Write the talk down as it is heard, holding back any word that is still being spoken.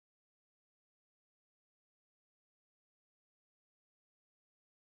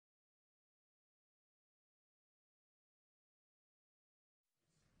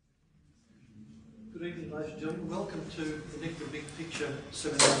Ladies and gentlemen, welcome to the NICTA Big Picture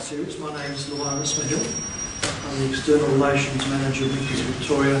Seminar Series. My name is Luan Ismail. I'm the External Relations Manager of NICTA's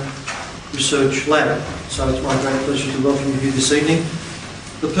Victoria Research Lab. So it's my great pleasure to welcome you here this evening.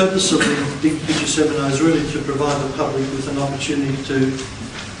 The purpose of the Big Picture Seminar is really to provide the public with an opportunity to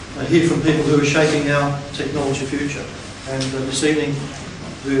hear from people who are shaping our technology future. And this evening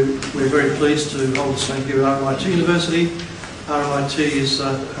we're very pleased to hold this event here at RMIT University. RMIT is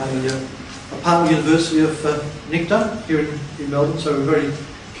a partner university of NICTA here in Melbourne, so we're very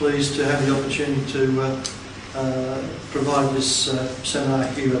pleased to have the opportunity to provide this seminar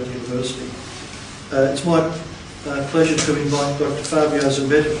here at the university. It's my pleasure to invite Dr. Fabio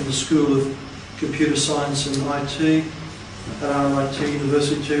Zambetta from the School of Computer Science and IT at RMIT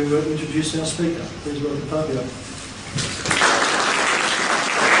University to introduce our speaker. Please welcome Fabio.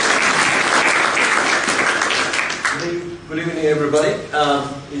 Good evening, everybody.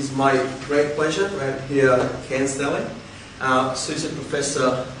 It's my great pleasure right here at Cairns Stanley, Associate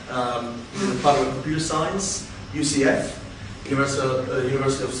Professor in the Department of Computer Science, UCF,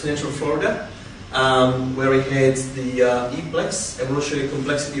 University of Central Florida, where he heads the EPLEX, Evolutionary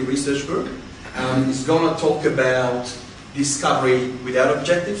Complexity Research Group. He's going to talk about discovery without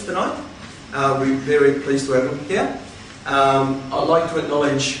objectives tonight. We're very pleased to have him here. I'd like to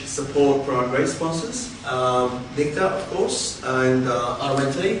acknowledge support from our great sponsors, NICTA, of course, and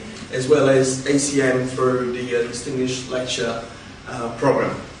RMIT, as well as ACM through the Distinguished Lecture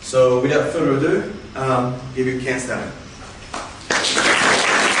Program. So without further ado, give you Cairns Stanley.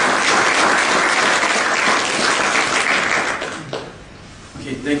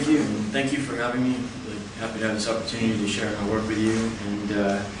 Okay, thank you, and thank you for having me. Really happy to have this opportunity to share my work with you. And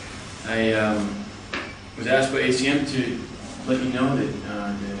I was asked by ACM to let you know that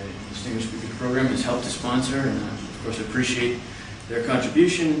the Distinguished Speaker Program has helped to sponsor, and of course appreciate their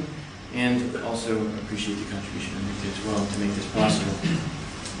contribution, and also appreciate the contribution of NICTA as well to make this possible.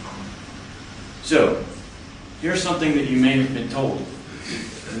 So, here's something that you may have been told.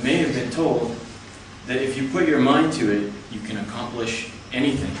 You may have been told that if you put your mind to it, you can accomplish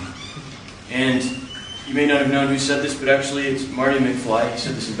anything. And you may not have known who said this, but actually it's Marty McFly. He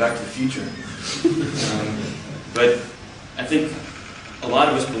said this in Back to the Future. But I think a lot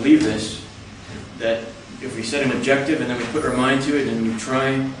of us believe this, that if we set an objective and then we put our mind to it and we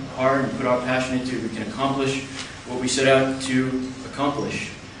try hard and put our passion into it, we can accomplish what we set out to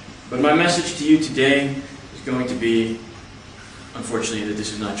accomplish. But my message to you today is going to be, unfortunately, that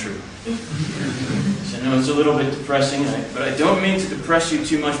this is not true. So I know it's a little bit depressing, but I don't mean to depress you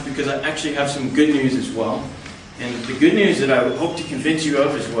too much, because I actually have some good news as well. And the good news that I would hope to convince you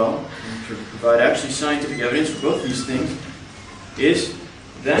of as well, and to provide actually scientific evidence for both these things, is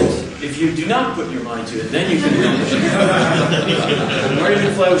that if you do not put your mind to it, then you can accomplish it. Marty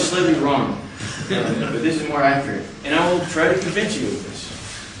McFly was slightly wrong, but this is more accurate. And I will try to convince you of this.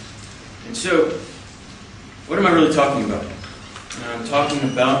 And so, what am I really talking about? I'm talking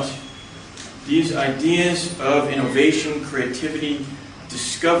about these ideas of innovation, creativity,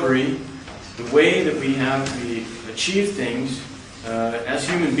 discovery, the way that we achieve things as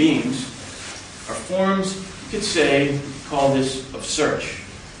human beings are forms, you could say, call this of search.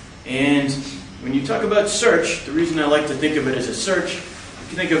 And when you talk about search, the reason I like to think of it as a search, you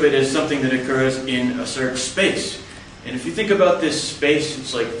can think of it as something that occurs in a search space. And if you think about this space,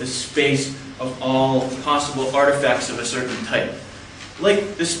 it's like the space of all possible artifacts of a certain type.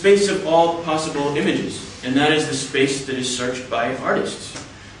 Like the space of all possible images. And that is the space that is searched by artists.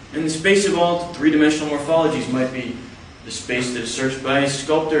 And the space of all three-dimensional morphologies might be the space that is searched by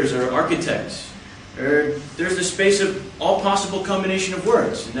sculptors or architects. Or there's the space of all possible combination of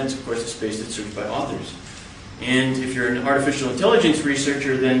words, and that's of course the space that's searched by authors. And if you're an artificial intelligence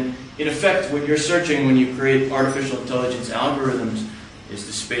researcher, then in effect what you're searching when you create artificial intelligence algorithms is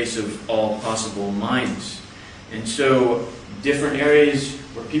the space of all possible minds. And so different areas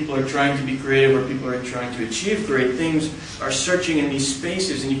where people are trying to be creative, where people are trying to achieve great things, are searching in these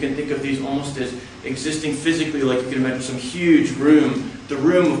spaces, and you can think of these almost as existing physically, like you can imagine some huge room, the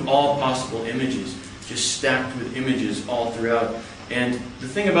room of all possible images, just stacked with images all throughout. And the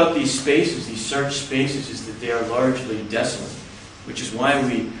thing about these spaces, these search spaces, is that they are largely desolate, which is why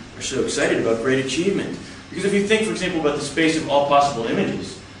we are so excited about great achievement. Because if you think, for example, about the space of all possible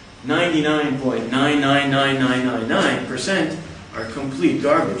images, 99.999999% are complete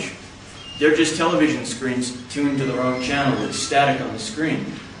garbage. They're just television screens tuned to the wrong channel with static on the screen.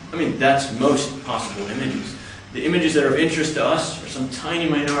 I mean, that's most possible images. The images that are of interest to us are some tiny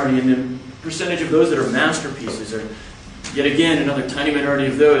minority, and the percentage of those that are masterpieces are yet again another tiny minority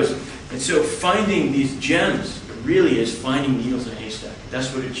of those. And so finding these gems really is finding needles in a haystack. That's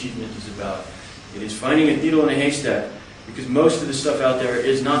what achievement is about. It is finding a needle in a haystack, because most of the stuff out there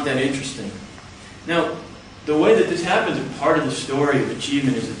is not that interesting. Now, the way that this happens, and part of the story of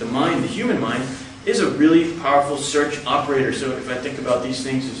achievement, is that the mind, the human mind, is a really powerful search operator. So if I think about these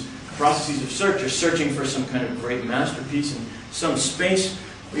things as processes of search, you're searching for some kind of great masterpiece in some space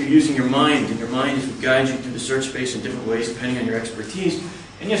where you're using your mind, and your mind is what guides you through the search space in different ways depending on your expertise.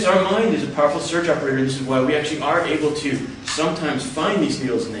 And yes, our mind is a powerful search operator, and this is why we actually are able to sometimes find these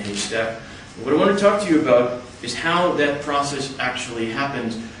needles in the haystack. But what I want to talk to you about is how that process actually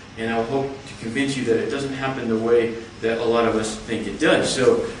happens, and I hope to convince you that it doesn't happen the way that a lot of us think it does.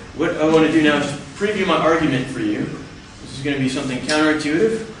 So what I want to do now is just preview my argument for you. This is going to be something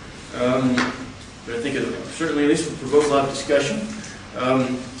counterintuitive, but I think it certainly at least will provoke a lot of discussion.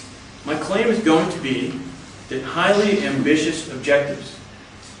 My claim is going to be that highly ambitious objectives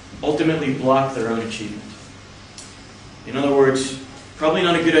ultimately block their own achievement. In other words, probably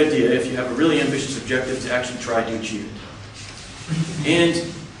not a good idea if you have a really ambitious objective to actually try to achieve it.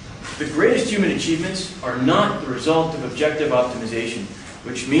 And the greatest human achievements are not the result of objective optimization,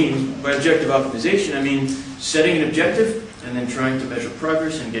 which means, by objective optimization, I mean setting an objective and then trying to measure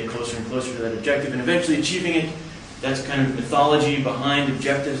progress and get closer and closer to that objective and eventually achieving it. That's kind of mythology behind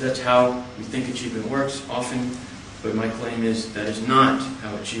objectives. That's how we think achievement works often. But my claim is that is not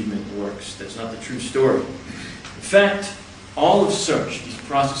how achievement works. That's not the true story. In fact, all of search, these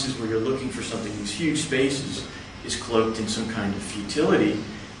processes where you're looking for something, these huge spaces, is cloaked in some kind of futility,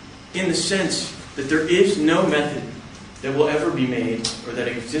 in the sense that there is no method that will ever be made or that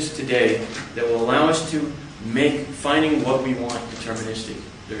exists today that will allow us to make finding what we want deterministic.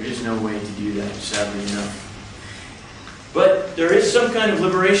 There is no way to do that, sadly enough. But there is some kind of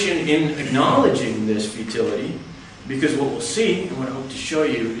liberation in acknowledging this futility, because what we'll see, and what I hope to show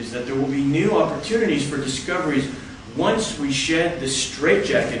you, is that there will be new opportunities for discoveries once we shed the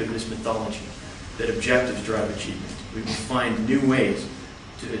straitjacket of this mythology that objectives drive achievement. We will find new ways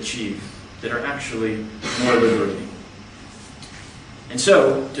to achieve that are actually more liberating. And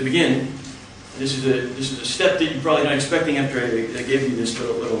so, to begin, this is a step that you're probably not expecting after I gave you this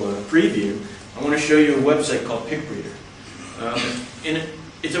little preview. I want to show you a website called PickBreeder. And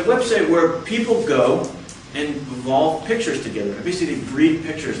it's a website where people go and evolve pictures together. Basically, they breed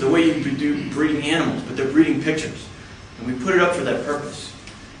pictures, the way you do breeding animals, but they're breeding pictures. And we put it up for that purpose.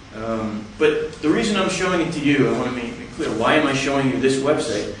 But the reason I'm showing it to you, I want to make it clear, why am I showing you this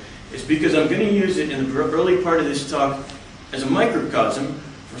website, is because I'm going to use it in the early part of this talk as a microcosm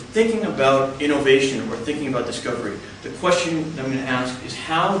for thinking about innovation or thinking about discovery. The question that I'm going to ask is,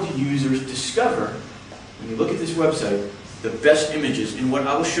 how do users discover, when you look at this website, the best images in what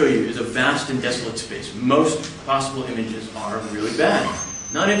I will show you is a vast and desolate space. Most possible images are really bad.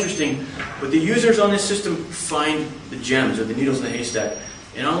 Not interesting, but the users on this system find the gems or the needles in the haystack.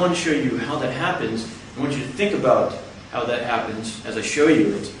 And I want to show you how that happens. I want you to think about how that happens as I show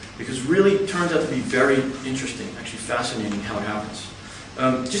you it, because really it turns out to be very interesting, actually fascinating how it happens.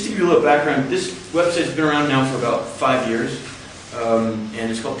 Just to give you a little background, this website's been around now for about 5 years.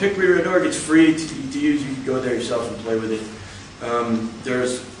 And it's called pickbreeder.org. It's free to use. You can go there yourself and play with it.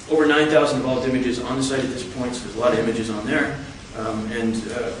 There's over 9,000 evolved images on the site at this point, so there's a lot of images on there. And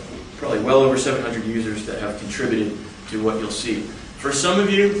probably well over 700 users that have contributed to what you'll see. For some of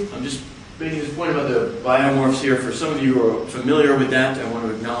you, I'm just making this point about the biomorphs here. For some of you who are familiar with that, I want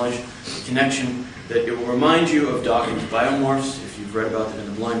to acknowledge the connection that it will remind you of Dawkins' biomorphs, if you've read about it in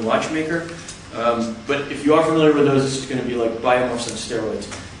The Blind Watchmaker. But if you are familiar with those, this is going to be like biomorphs on steroids.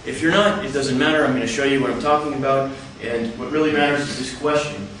 If you're not, it doesn't matter. I'm going to show you what I'm talking about. And what really matters is this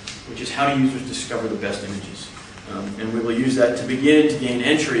question, which is how do users discover the best images? And we will use that to begin to gain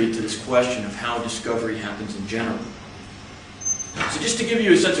entry to this question of how discovery happens in general. So just to give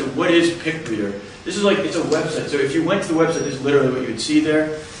you a sense of what is PickBreeder, this is like, it's a website. So if you went to the website, this is literally what you would see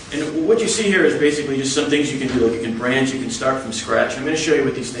there. And what you see here is basically just some things you can do. Like you can branch, you can start from scratch. I'm going to show you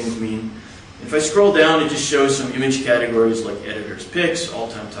what these things mean. If I scroll down, it just shows some image categories like editor's picks,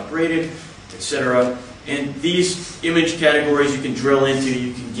 all-time top rated, etc. And these image categories you can drill into,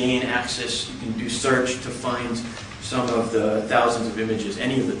 you can gain access, you can do search to find some of the thousands of images,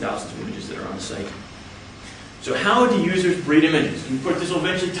 any of the thousands of images that are on the site. So how do users breed images? And of course, this will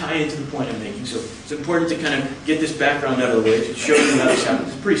eventually tie into the point I'm making, so it's important to kind of get this background out of the way to show you how this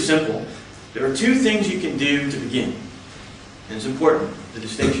happens. It's pretty simple. There are two things you can do to begin, and it's important, the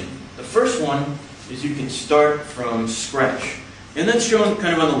distinction. The first one is you can start from scratch. And that's shown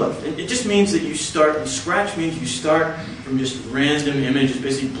kind of on the left. It just means that you start, and scratch means you start from just random images,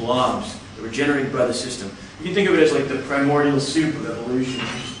 basically blobs that were generated by the system. You can think of it as like the primordial soup of evolution,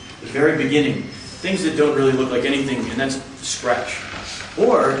 the very beginning. Things that don't really look like anything, and that's scratch.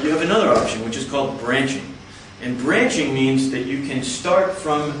 Or you have another option, which is called branching. And branching means that you can start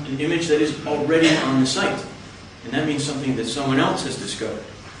from an image that is already on the site. And that means something that someone else has discovered.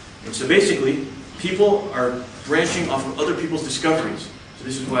 And so basically, people are branching off of other people's discoveries. So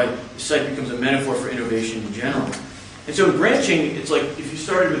this is why the site becomes a metaphor for innovation in general. And so in branching, it's like if you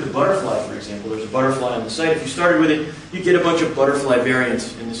started with a butterfly, for example, there's a butterfly on the site. If you started with it, you get a bunch of butterfly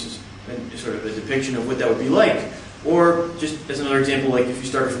variants. And this is sort of a depiction of what that would be like. Or, just as another example, like if you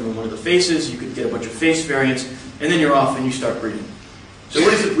started from one of the faces, you could get a bunch of face variants, and then you're off and you start breeding. So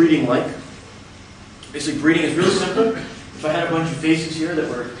what is the breeding like? Basically, breeding is really simple. If I had a bunch of faces here that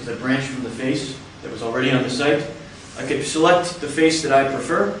were, because I branched from the face that was already on the site, I could select the face that I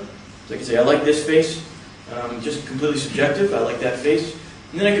prefer. So I could say, I like this face, just completely subjective, I like that face.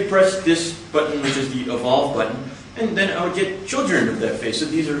 And then I could press this button, which is the evolve button, and then I would get children of that face. So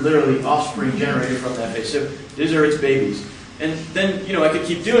these are literally offspring generated from that face. So these are its babies. And then, I could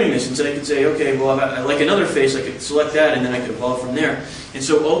keep doing this, and so I could say, okay, well, if I like another face, I could select that, and then I could evolve from there. And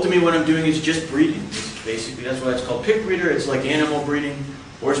so ultimately what I'm doing is just breeding. Basically, that's why it's called pick breeder. It's like animal breeding,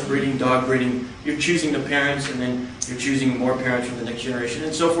 horse breeding, dog breeding. You're choosing the parents, and then you're choosing more parents from the next generation,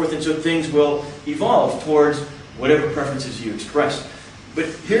 and so forth. And so things will evolve towards whatever preferences you express. But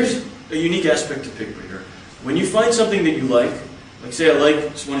here's a unique aspect to pick breeder. When you find something that you like say I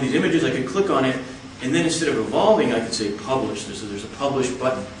like one of these images, I could click on it, and then instead of evolving, I could say publish. So there's a publish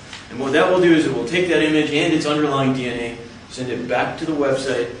button. And what that will do is it will take that image and its underlying DNA, send it back to the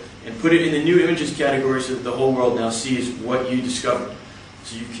website, and put it in the new images category so that the whole world now sees what you discovered.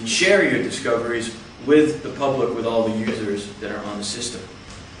 So you can share your discoveries with the public, with all the users that are on the system.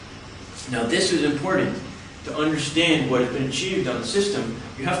 Now this is important. To understand what has been achieved on the system,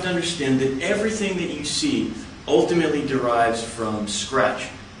 you have to understand that everything that you see ultimately derives from scratch.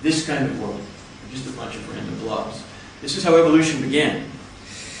 This kind of world. Just a bunch of random blobs. This is how evolution began.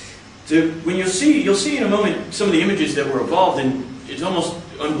 So when you'll see in a moment some of the images that were evolved, and it's almost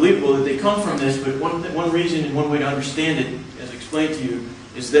unbelievable that they come from this, but one reason and one way to understand it, as I explained to you,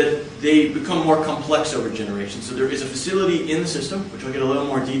 is that they become more complex over generations. So there is a facility in the system, which I'll get a little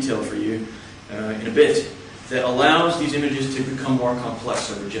more detail for you in a bit, that allows these images to become more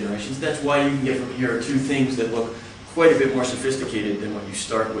complex over generations. That's why you can get from here two things that look quite a bit more sophisticated than what you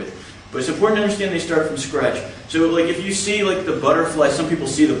start with. But it's important to understand they start from scratch. So like if you see like the butterfly, some people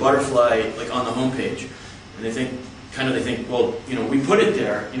see the butterfly like on the home page, and they think, well, we put it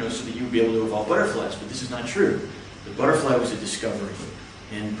there, so that you would be able to evolve butterflies, but this is not true. The butterfly was a discovery.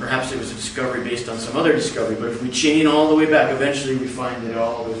 And perhaps it was a discovery based on some other discovery, but if we chain all the way back, eventually we find that it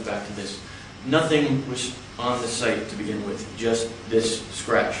all goes back to this. Nothing was on the site to begin with, just this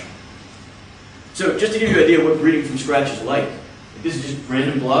scratch. So just to give you an idea of what breeding from scratch is like, this is just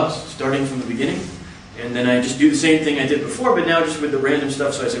random blobs starting from the beginning, and then I just do the same thing I did before, but now just with the random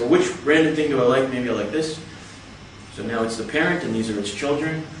stuff. So I say, well, which random thing do I like? Maybe I like this. So now it's the parent, and these are its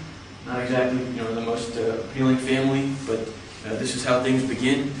children. Not exactly, the most appealing family, but this is how things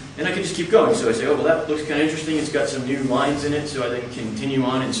begin. And I can just keep going. So I say, oh, well, that looks kind of interesting. It's got some new lines in it, so I then continue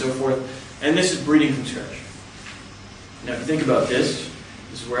on and so forth. And this is breeding from scratch. Now, if you think about this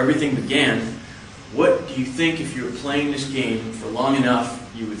is where everything began. What do you think, if you were playing this game for long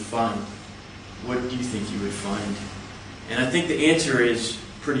enough, you would find? What do you think you would find? And I think the answer is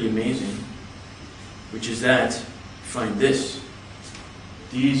pretty amazing, which is that you find this.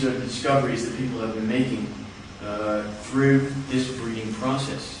 These are the discoveries that people have been making through this breeding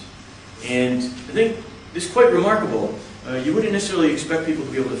process. And I think this is quite remarkable. You wouldn't necessarily expect people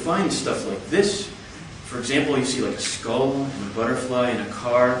to be able to find stuff like this. For example, you see like a skull and a butterfly and a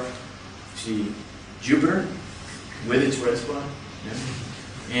car. You see Jupiter with its red spot. Yeah.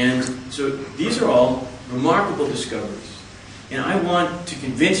 And so these are all remarkable discoveries. And I want to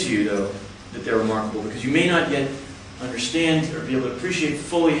convince you, though, that they're remarkable, because you may not yet understand or be able to appreciate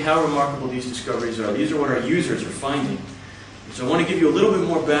fully how remarkable these discoveries are. These are what our users are finding. And so I want to give you a little bit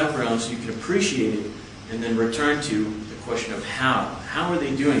more background so you can appreciate it, and then return to the question of how. How are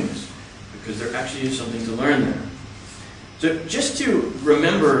they doing this? Because there actually is something to learn there. So just to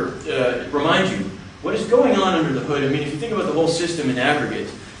remind you, what is going on under the hood, if you think about the whole system in aggregate,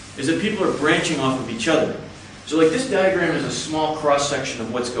 is that people are branching off of each other. So like this diagram is a small cross-section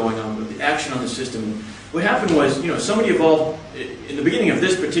of what's going on with the action on the system. What happened was, somebody evolved, in the beginning of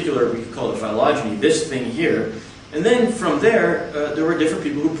this particular, we could call it phylogeny, this thing here, and then from there, there were different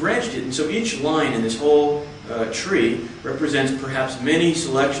people who branched it. And so each line in this whole tree represents perhaps many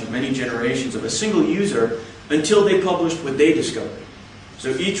selections, many generations of a single user until they published what they discovered. So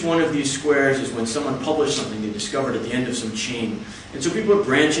each one of these squares is when someone published something they discovered at the end of some chain. And so people are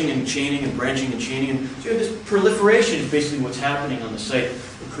branching and chaining and branching and chaining. And so you have this proliferation is basically what's happening on the site.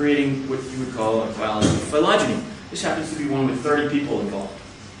 We're creating what you would call in biology phylogeny. This happens to be one with 30 people involved.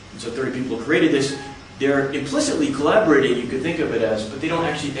 And so 30 people created this. They're implicitly collaborating, you could think of it as, but they don't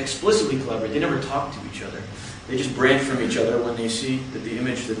actually explicitly collaborate. They never talk to each other. They just branch from each other when they see that the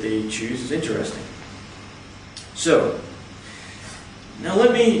image that they choose is interesting. So, now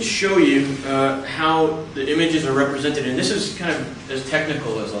let me show you how the images are represented. And this is kind of as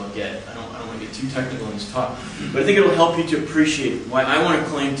technical as I'll get. I don't want to get too technical in this talk. But I think it'll help you to appreciate why I want to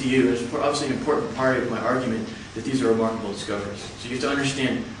claim to you, as obviously an important part of my argument, that these are remarkable discoveries. So you have to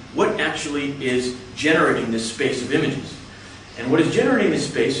understand what actually is generating this space of images. And what is generating this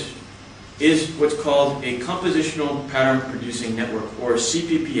space is what's called a compositional pattern producing network, or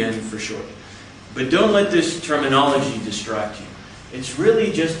CPPN for short. But don't let this terminology distract you. It's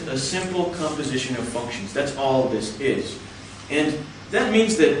really just a simple composition of functions. That's all this is. And that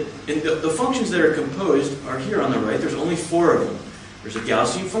means that the functions that are composed are here on the right. There's only 4 of them. There's a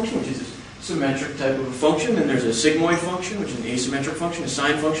Gaussian function, which is a symmetric type of a function. Then there's a sigmoid function, which is an asymmetric function, a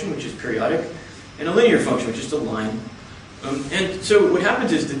sine function, which is periodic, and a linear function, which is just a line. And so what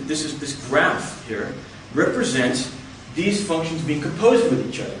happens is that this graph here represents these functions being composed with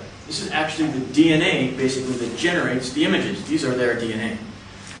each other. This is actually the DNA, basically, that generates the images. These are their DNA.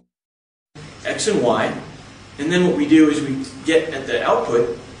 X and Y. And then what we do is we get at the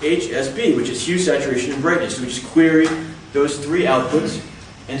output HSB, which is hue, saturation, and brightness. So we just query those 3 outputs.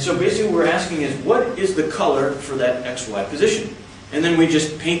 And so basically what we're asking is, what is the color for that XY position? And then we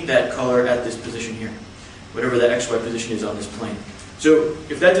just paint that color at this position here, whatever that XY position is on this plane. So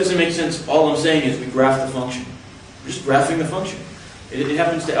if that doesn't make sense, all I'm saying is we graph the function. We're just graphing the function. It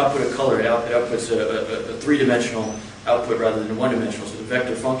happens to output a color. It outputs a 3-dimensional output rather than a 1-dimensional, so it's a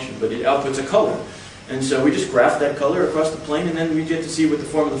vector function, but it outputs a color. And so we just graph that color across the plane, and then we get to see what the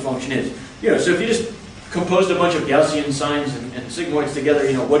form of the function is. So if you just composed a bunch of Gaussian sines and sigmoids together,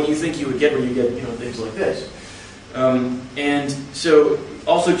 what do you think you would get when you get things like this? And so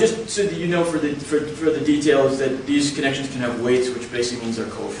also just so that you know for the details that these connections can have weights, which basically means they're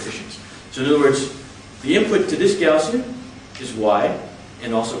coefficients. So in other words, the input to this Gaussian is y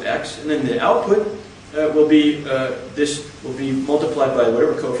and also x, and then the output will be multiplied by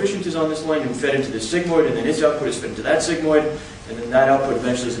whatever coefficient is on this line and fed into this sigmoid, and then its output is fed into that sigmoid, and then that output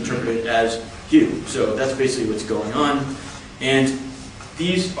eventually is interpreted as hue. So that's basically what's going on, and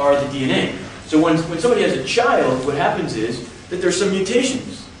these are the DNA. So when somebody has a child, what happens is that there's some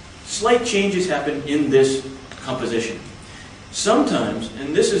mutations. Slight changes happen in this composition. Sometimes,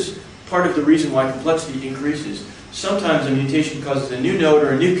 and this is part of the reason why complexity increases, sometimes a mutation causes a new node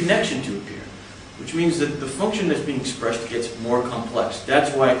or a new connection to appear, which means that the function that's being expressed gets more complex.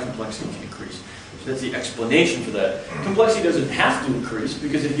 That's why complexity can increase. So that's the explanation for that. Complexity doesn't have to increase,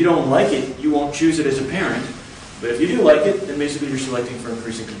 because if you don't like it, you won't choose it as a parent. But if you do like it, then basically you're selecting for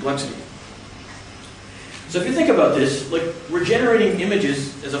increasing complexity. So if you think about this, like we're generating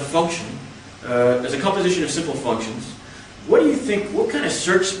images as a function, as a composition of simple functions. What do you think, what kind of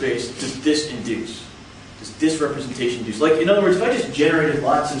search space does this induce? Does this representation induce? Like, in other words, if I just generated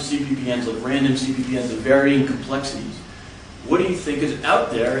lots of CPPNs, like random CPPNs of varying complexities, what do you think is out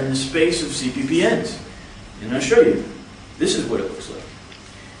there in the space of CPPNs? And I'll show you. This is what it looks like.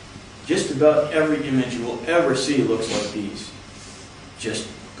 Just about every image you will ever see looks like these. Just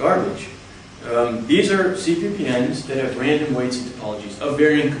garbage. These are CPPNs that have random weights and topologies of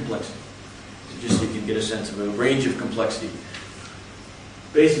varying complexity. So just so you can get a sense of a range of complexity.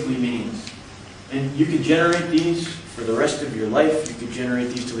 Basically means, and you could generate these for the rest of your life. You could generate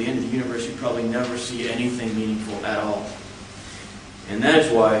these till the end of the universe. You'd probably never see anything meaningful at all. And that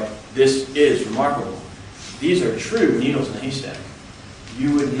is why this is remarkable. These are true needles in a haystack.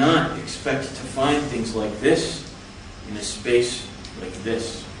 You would not expect to find things like this in a space like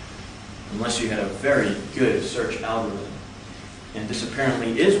this, unless you had a very good search algorithm. And this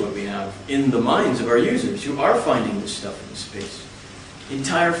apparently is what we have in the minds of our users who are finding this stuff in this space.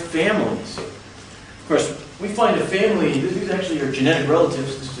 Entire families. Of course, we find a family, these actually are genetic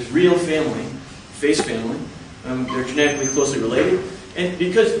relatives. This is a real family, face family. They're genetically closely related. And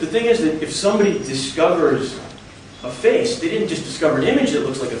because the thing is that if somebody discovers a face, they didn't just discover an image that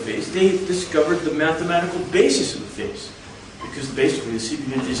looks like a face, they discovered the mathematical basis of the face. Because basically the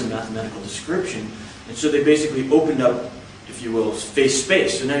CPPN is a mathematical description. And so they basically opened up, if you will, face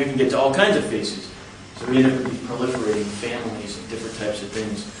space. So now you can get to all kinds of faces. So we end up with these proliferating families of different types of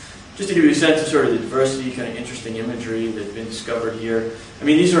things. Just to give you a sense of sort of the diversity, kind of interesting imagery that's been discovered here. I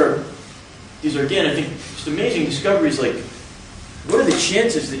mean, these are again, I think, just amazing discoveries. Like, what are the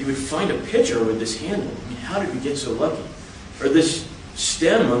chances that you would find a pitcher with this handle? I mean, how did we get so lucky? Or this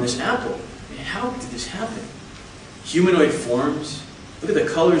stem on this apple? I mean, how did this happen? Humanoid forms. Look at the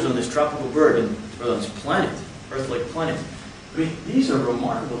colors on this tropical bird and or on this planet, Earth-like planet. I mean, these are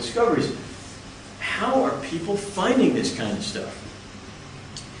remarkable discoveries. How are people finding this kind of stuff?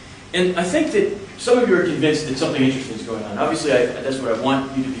 And I think that some of you are convinced that something interesting is going on. Obviously, that's what I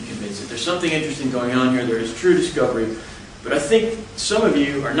want you to be convinced, that there's something interesting going on here, there is true discovery. But I think some of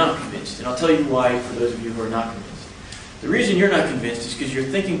you are not convinced, and I'll tell you why for those of you who are not convinced. The reason you're not convinced is because you're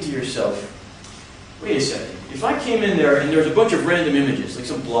thinking to yourself, wait a second, if I came in there and there was a bunch of random images, like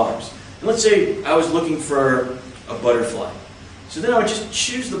some blobs, and let's say I was looking for a butterfly. So then I would just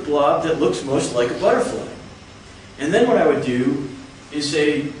choose the blob that looks most like a butterfly. And then what I would do is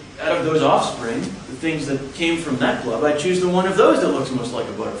say, out of those offspring, the things that came from that blob, I choose the one of those that looks most like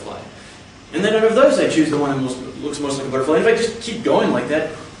a butterfly. And then out of those, I choose the one that looks most like a butterfly. And if I just keep going like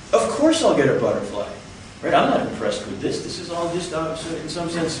that, of course I'll get a butterfly. Right? I'm not impressed with this. This is all just, in some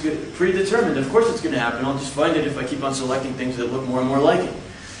sense, predetermined. Of course it's going to happen. I'll just find it if I keep on selecting things that look more and more like it.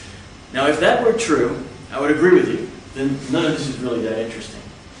 Now, if that were true, I would agree with you. Then none of this is really that interesting.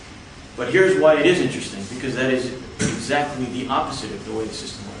 But here's why it is interesting, because that is exactly the opposite of the way the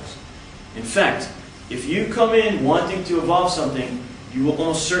system works. In fact, if you come in wanting to evolve something, you will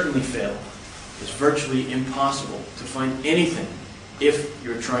almost certainly fail. It's virtually impossible to find anything if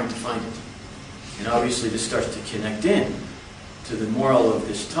you're trying to find it. And obviously this starts to connect in to the moral of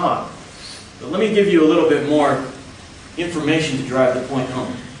this talk. But let me give you a little bit more information to drive the point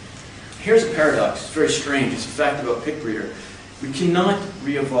home. Here's a paradox. It's very strange. It's a fact about PickBreeder. We cannot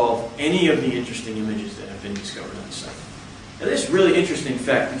re-evolve any of the interesting images that have been discovered on the site. Now this is a really interesting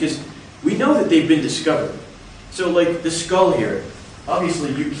fact because we know that they've been discovered. So like the skull here,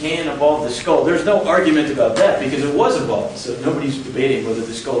 obviously you can evolve the skull. There's no argument about that because it was evolved. So nobody's debating whether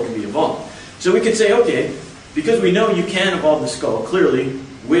the skull can be evolved. So we could say, okay, because we know you can evolve the skull, clearly,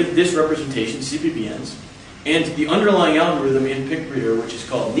 with this representation, CPPNs, and the underlying algorithm in PickBreeder, which is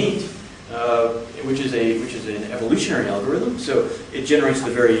called NEAT, which is an evolutionary algorithm, so it generates the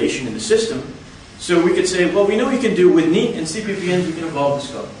variation in the system. So we could say, well, we know you can do with NEAT and CPPNs, you can evolve the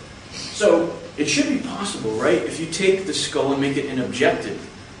skull. So it should be possible, right, if you take the skull and make it an objective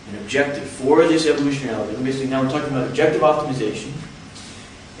for this evolutionary algorithm. Basically, now we're talking about objective optimization.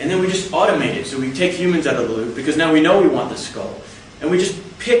 And then we just automate it. So we take humans out of the loop because now we know we want the skull. And we just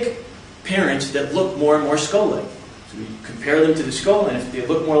pick parents that look more and more skull-like. So we compare them to the skull, and if they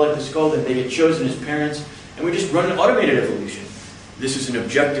look more like the skull, then they get chosen as parents. And we just run an automated evolution. This is an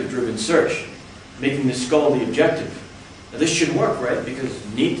objective-driven search, making the skull the objective. Now this should work, right? Because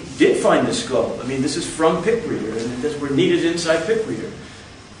NEAT did find the skull. I mean, this is from PickBreeder, and that's where NEAT is inside PickBreeder.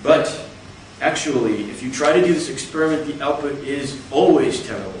 But actually, if you try to do this experiment, the output is always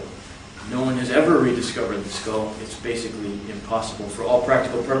terrible. No one has ever rediscovered the skull. It's basically impossible for all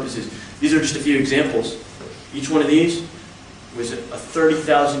practical purposes. These are just a few examples. Each one of these was a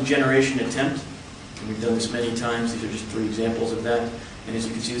 30,000 generation attempt. And we've done this many times. These are just 3 examples of that. And as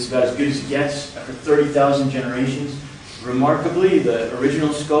you can see, this is about as good as it gets after 30,000 generations. Remarkably, the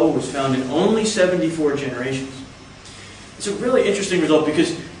original skull was found in only 74 generations. It's a really interesting result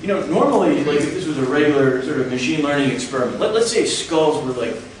because, you know, normally, like if this was a regular sort of machine learning experiment, let's say skulls were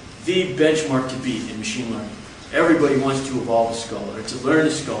like the benchmark to beat in machine learning. Everybody wants to evolve a skull, or to learn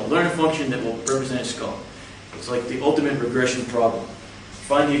a skull, learn a function that will represent a skull. It's like the ultimate regression problem.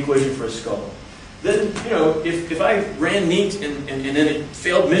 Find the equation for a skull. Then, you know, if I ran NEAT and then it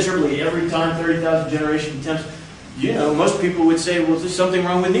failed miserably every time, 30,000 generation attempts, you know, most people would say, well, there's something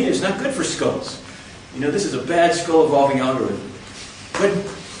wrong with NEAT. It's not good for skulls. You know, this is a bad skull evolving algorithm. But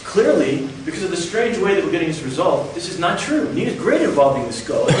clearly, because of the strange way that we're getting this result, this is not true. NEAT is great at evolving the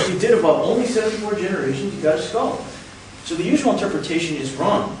skull. If you did evolve only 74 generations, you got a skull. So the usual interpretation is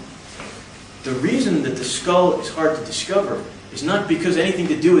wrong. The reason that the skull is hard to discover is not because anything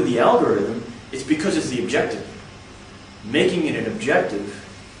to do with the algorithm, it's because it's the objective. Making it an objective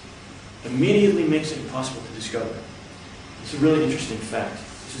immediately makes it impossible to discover. It's a really interesting fact.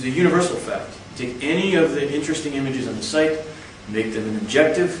 This is a universal fact. Take any of the interesting images on the site, make them an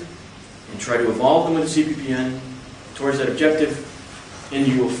objective, and try to evolve them with a CPPN towards that objective, and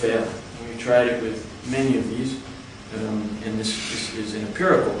you will fail. And we tried it with many of these, and this is an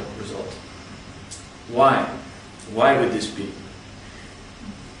empirical result. Why? Why would this be?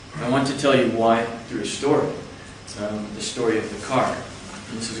 I want to tell you why through a story, the story of the car.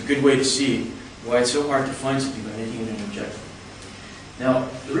 And this is a good way to see why it's so hard to find something by making it an objective. Now,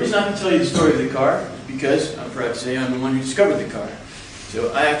 the reason I can tell you the story of the car is because, I'm proud to say, I'm the one who discovered the car.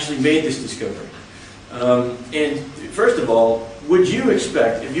 So I actually made this discovery. And first of all, would you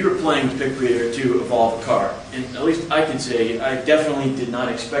expect, if you were playing with Pick Creator, to evolve a car? And at least I can say, I definitely did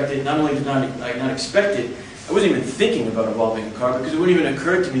not expect it. Not only did I not expect it, I wasn't even thinking about evolving a car because it wouldn't even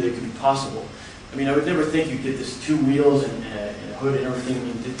occur to me that it could be possible. I mean, I would never think you'd get this 2 wheels and a hood and everything. I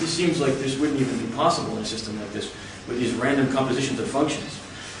mean, this seems like this wouldn't even be possible in a system like this with these random compositions of functions.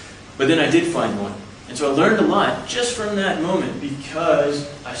 But then I did find one. And so I learned a lot just from that moment because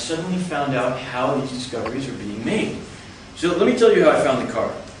I suddenly found out how these discoveries are being made. So let me tell you how I found the car.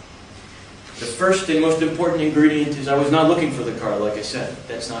 The first and most important ingredient is I was not looking for the car, like I said.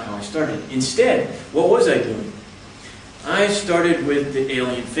 That's not how I started. Instead, what was I doing? I started with the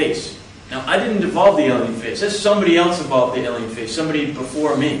alien face. Now, I didn't evolve the alien face. That's somebody else evolved the alien face, somebody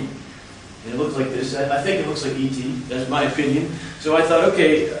before me. And it looks like this. I think it looks like E.T. That's my opinion. So I thought,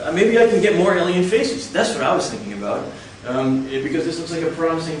 okay, maybe I can get more alien faces. That's what I was thinking about. Because this looks like a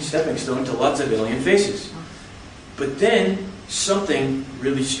promising stepping stone to lots of alien faces. But then something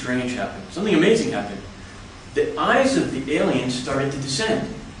really strange happened. Something amazing happened. The eyes of the aliens started to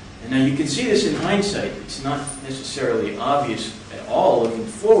descend. And now you can see this in hindsight. It's not necessarily obvious at all looking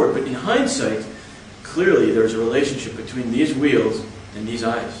forward, but in hindsight, clearly there's a relationship between these wheels and these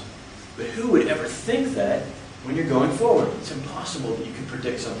eyes. But who would ever think that when you're going forward? It's impossible that you could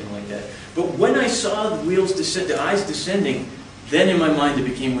predict something like that. But when I saw the wheels descend, the eyes descending, then in my mind it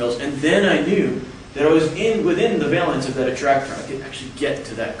became wheels, and then I knew that I was within the valence of that attractor. I could actually get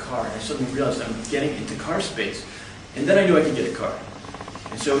to that car, and I suddenly realized I'm getting into car space. And then I knew I could get a car.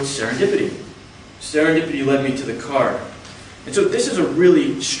 And so it's serendipity. Serendipity led me to the car. And so this is a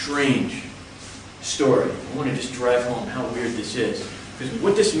really strange story. I want to just drive home how weird this is. Because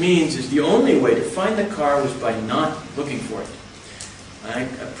what this means is the only way to find the car was by not looking for it. I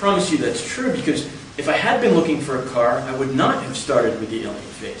promise you that's true, because if I had been looking for a car, I would not have started with the alien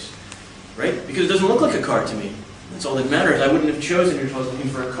face. Right? Because it doesn't look like a car to me. That's all that matters. I wouldn't have chosen it if I was looking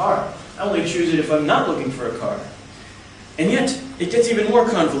for a car. I only choose it if I'm not looking for a car. And yet, it gets even more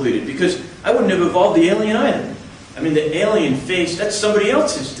convoluted, because I wouldn't have evolved the alien either. I mean, the alien face, that's somebody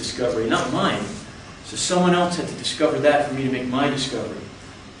else's discovery, not mine. So someone else had to discover that for me to make my discovery.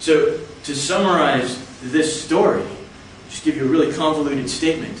 So, to summarize this story, just give you a really convoluted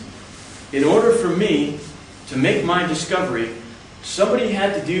statement. In order for me to make my discovery, somebody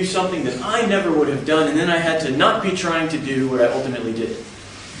had to do something that I never would have done, and then I had to not be trying to do what I ultimately did.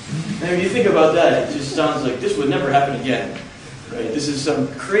 Now, when you think about that, it just sounds like this would never happen again. Right? This is some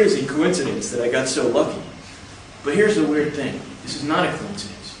crazy coincidence that I got so lucky. But here's the weird thing. This is not a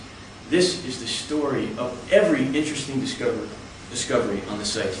coincidence. This is the story of every interesting discovery on the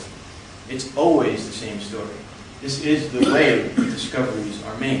site. It's always the same story. This is the way that discoveries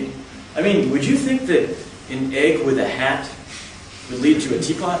are made. I mean, would you think that an egg with a hat would lead to a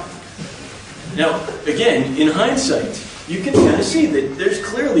teapot? Now, again, in hindsight, you can kind of see that there's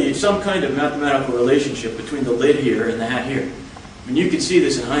clearly some kind of mathematical relationship between the lid here and the hat here. I mean, you could see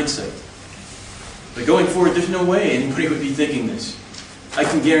this in hindsight. But going forward, there's no way anybody would be thinking this. I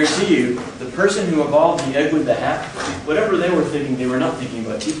can guarantee you, the person who evolved the egg with the hat, whatever they were thinking, they were not thinking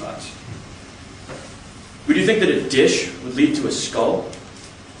about teapots. Would you think that a dish would lead to a skull?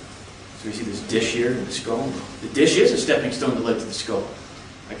 So we see this dish here and the skull. The dish is a stepping stone that led to the skull.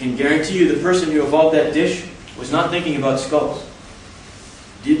 I can guarantee you the person who evolved that dish was not thinking about skulls.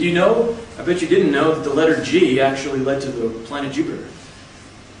 Did you know? I bet you didn't know that the letter G actually led to the planet Jupiter.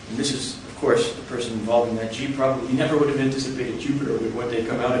 And this is, of course, the person involved in that G probably never would have anticipated Jupiter would one day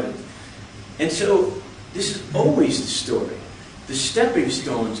come out of it. And so, this is always the story. The stepping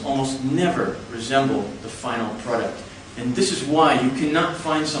stones almost never resemble the final product. And this is why you cannot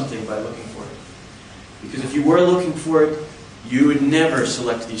find something by looking for it. Because if you were looking for it, you would never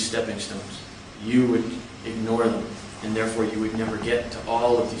select these stepping stones. You would ignore them. And therefore you would never get to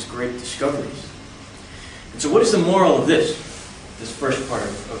all of these great discoveries. And so what is the moral of this first part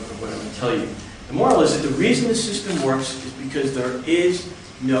of what I'm going to tell you? The moral is that the reason the system works is because there is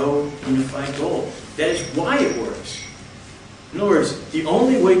no unified goal. That is why it works. In other words, the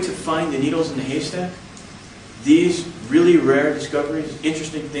only way to find the needles in the haystack, these really rare discoveries,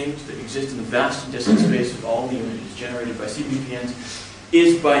 interesting things that exist in the vast and distant space of all the images generated by CBPNs,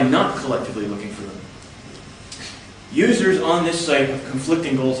 is by not collectively looking for them. Users on this site have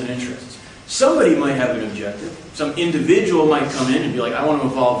conflicting goals and interests. Somebody might have an objective. Some individual might come in and be like, I want to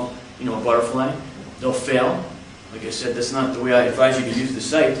evolve, a butterfly. They'll fail. Like I said, that's not the way I advise you to use the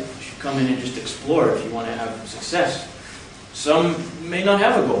site. You should come in and just explore if you want to have success. Some may not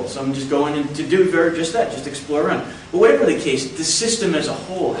have a goal. Some just go in and to do just that, just explore around. But whatever the case, the system as a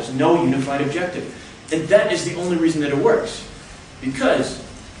whole has no unified objective. And that is the only reason that it works. Because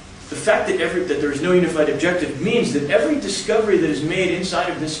the fact that there is no unified objective means that every discovery that is made inside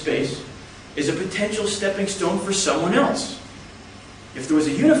of this space is a potential stepping stone for someone else. If there was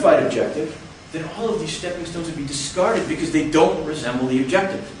a unified objective, then all of these stepping stones would be discarded because they don't resemble the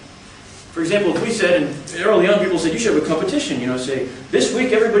objective. For example, if we said, and early on people said, you should have a competition, say, this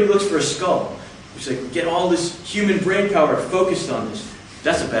week everybody looks for a skull. We say, get all this human brain power focused on this.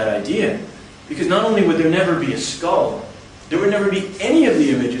 That's a bad idea. Because not only would there never be a skull, there would never be any of the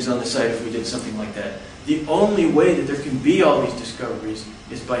images on the site if we did something like that. The only way that there can be all these discoveries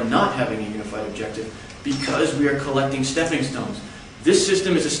is by not having a unified objective, because we are collecting stepping stones. This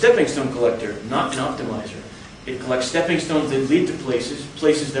system is a stepping stone collector, not an optimizer. It collects stepping stones that lead to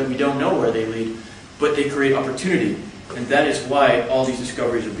places that we don't know where they lead, but they create opportunity. And that is why all these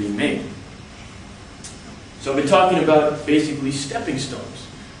discoveries are being made. So I've been talking about basically stepping stones.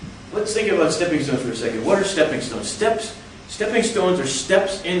 Let's think about stepping stones for a second. What are stepping stones? Stepping stones are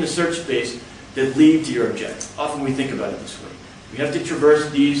steps in the search space that lead to your objective. Often we think about it this way. We have to traverse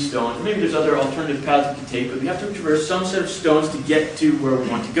these stones. Maybe there's other alternative paths we can take, but we have to traverse some set of stones to get to where we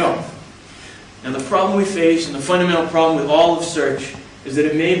want to go. Now the problem we face, and the fundamental problem with all of search, is that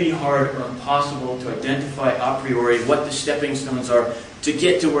it may be hard or impossible to identify a priori what the stepping stones are to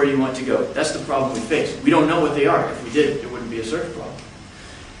get to where you want to go. That's the problem we face. We don't know what they are. If we did, it wouldn't be a search problem.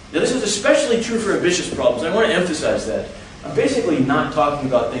 Now this is especially true for ambitious problems. I want to emphasize that. I'm basically not talking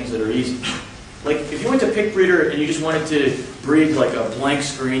about things that are easy. Like if you went to PicBreeder and you just wanted to breed like a blank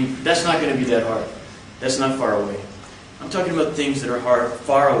screen, that's not going to be that hard. That's not far away. I'm talking about things that are hard,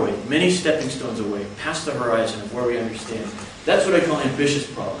 far away, many stepping stones away, past the horizon of where we understand. That's what I call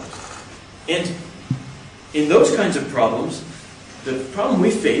ambitious problems. And in those kinds of problems, the problem we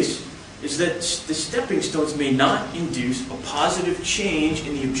face is that the stepping stones may not induce a positive change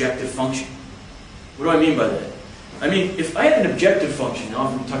in the objective function. What do I mean by that? I mean, if I had an objective function,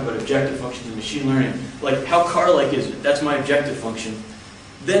 often we talk about objective functions in machine learning, like how car-like is it? That's my objective function.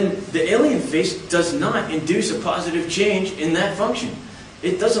 Then the alien face does not induce a positive change in that function.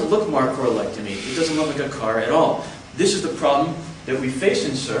 It doesn't look car-like to me. It doesn't look like a car at all. This is the problem that we face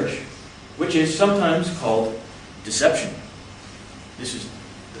in search, which is sometimes called deception.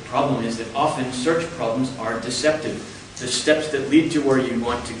 The problem is that often search problems are deceptive. The steps that lead to where you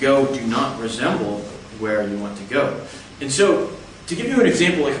want to go do not resemble where you want to go. And so, to give you an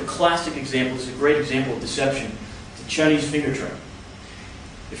example, like a classic example, this is a great example of deception, the Chinese finger trap.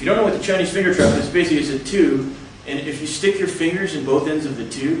 If you don't know what the Chinese finger trap is, basically it's a tube, and if you stick your fingers in both ends of the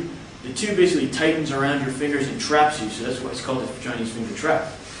tube basically tightens around your fingers and traps you, so that's why it's called the Chinese finger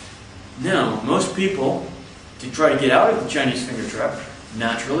trap. Now, most people, to try to get out of the Chinese finger trap,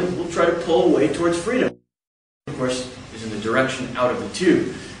 naturally, will try to pull away towards freedom. Of course, is in the direction out of the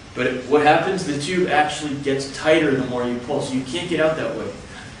tube. But what happens? The tube actually gets tighter the more you pull, so you can't get out that way.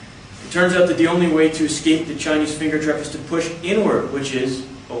 It turns out that the only way to escape the Chinese finger trap is to push inward, which is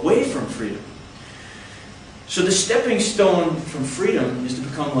away from freedom. So the stepping stone from freedom is to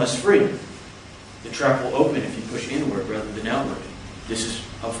become less free. The trap will open if you push inward rather than outward. This is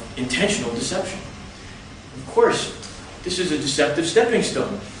of intentional deception. Of course, this is a deceptive stepping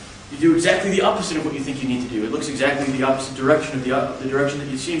stone. You do exactly the opposite of what you think you need to do. It looks exactly the opposite direction of the direction that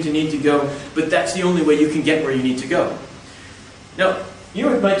you seem to need to go, but that's the only way you can get where you need to go. Now, you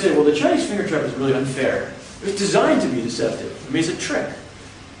might say, well, the Chinese finger trap is really unfair. It was designed to be deceptive. I mean, it's a trick.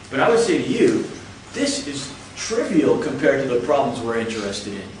 But I would say to you, this is trivial compared to the problems we're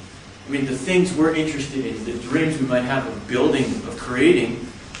interested in. I mean, the things we're interested in, the dreams we might have of building, of creating,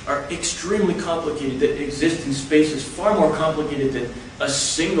 are extremely complicated, that exist in spaces far more complicated than a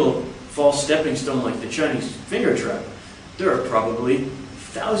single false stepping stone like the Chinese finger trap. There are probably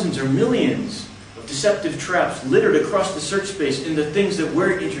thousands or millions of deceptive traps littered across the search space in the things that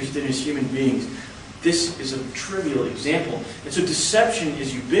we're interested in as human beings. This is a trivial example. And so deception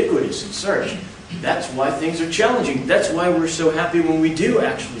is ubiquitous in search. That's why things are challenging. That's why we're so happy when we do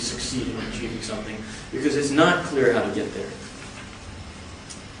actually succeed in achieving something, because it's not clear how to get there.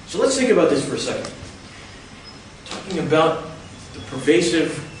 So let's think about this for a second. Talking about the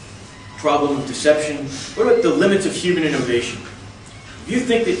pervasive problem of deception, what about the limits of human innovation? If you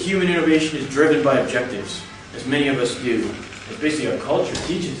think that human innovation is driven by objectives, as many of us do, as basically our culture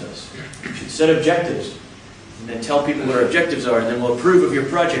teaches us, you should set objectives and then tell people what our objectives are, and then we'll approve of your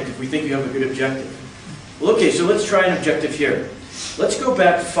project if we think you have a good objective. Well, okay, so let's try an objective here. Let's go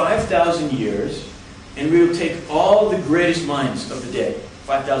back 5,000 years, and we will take all the greatest minds of the day,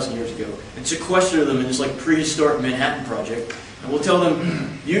 5,000 years ago, and sequester them in this like prehistoric Manhattan Project, and we'll tell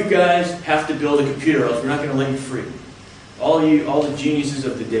them, you guys have to build a computer, or else we're not going to let you free. All the geniuses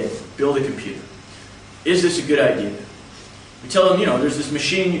of the day, build a computer. Is this a good idea? We tell them, there's this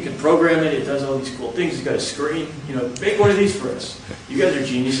machine, you can program it, it does all these cool things, it's got a screen, make one of these for us. You guys are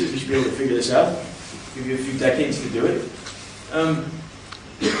geniuses, you should be able to figure this out. Give you a few decades to do it.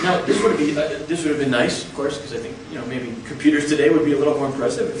 Now, this would have been nice, of course, because I think, maybe computers today would be a little more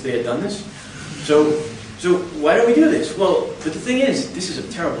impressive if they had done this. So why don't we do this? Well, but the thing is, this is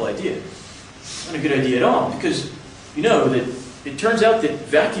a terrible idea. It's not a good idea at all, because that it turns out that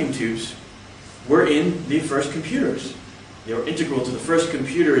vacuum tubes were in the first computers. They were integral to the first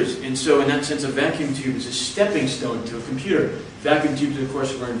computers, and so in that sense, a vacuum tube is a stepping stone to a computer. Vacuum tubes, of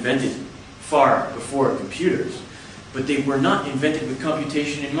course, were invented far before computers, but they were not invented with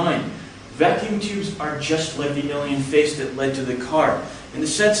computation in mind. Vacuum tubes are just like the alien face that led to the car, in the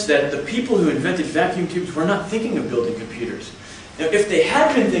sense that the people who invented vacuum tubes were not thinking of building computers. Now, if they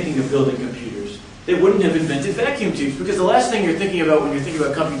had been thinking of building computers, they wouldn't have invented vacuum tubes, because the last thing you're thinking about when you're thinking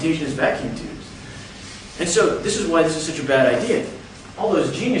about computation is vacuum tubes. And so this is why this is such a bad idea. All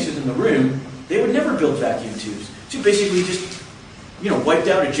those geniuses in the room, they would never build vacuum tubes. So basically just, wiped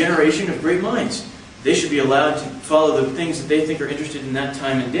out a generation of great minds. They should be allowed to follow the things that they think are interested in that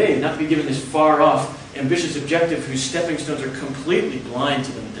time and day, and not be given this far-off, ambitious objective whose stepping stones are completely blind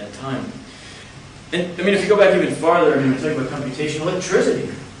to them at that time. And, if you go back even farther, we're talking about computation, electricity,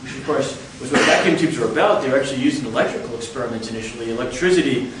 which of course was what vacuum tubes were about. They were actually used in electrical experiments initially.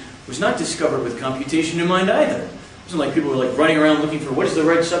 Electricity was not discovered with computation in mind either. It wasn't like people were running around looking for what is the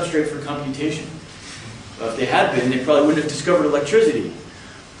right substrate for computation. If they had been, they probably wouldn't have discovered electricity.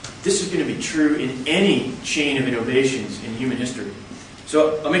 This is going to be true in any chain of innovations in human history.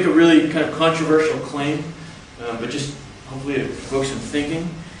 So I'll make a really kind of controversial claim, but just hopefully to evoke some thinking,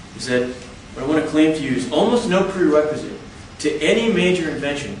 is that what I want to claim to you is almost no prerequisite to any major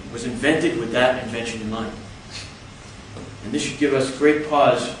invention was invented with that invention in mind. And this should give us great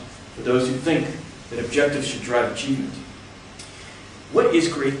pause for those who think that objectives should drive achievement. What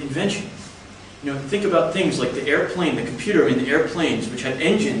is great invention? Think about things like the airplane, the computer, the airplanes, which had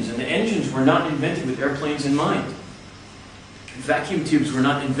engines, and the engines were not invented with airplanes in mind. Vacuum tubes were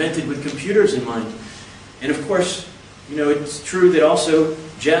not invented with computers in mind. And of course, it's true that also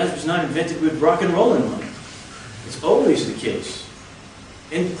jazz was not invented with rock and roll in mind. It's always the case.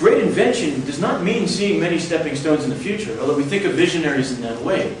 And great invention does not mean seeing many stepping stones in the future, although we think of visionaries in that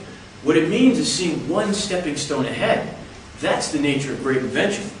way. What it means is seeing one stepping stone ahead. That's the nature of great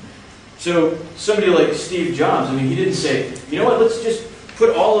invention. So somebody like Steve Jobs, he didn't say, let's just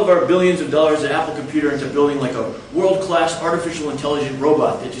put all of our billions of dollars of Apple computer into building like a world-class artificial intelligent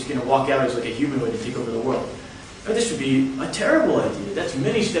robot that's just going to walk out as like a humanoid and take over the world. Now, this would be a terrible idea. That's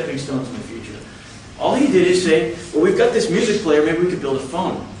many stepping stones in the future. All he did is say, well, we've got this music player, maybe we could build a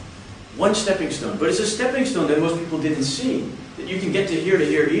phone. One stepping stone. But it's a stepping stone that most people didn't see, that you can get to here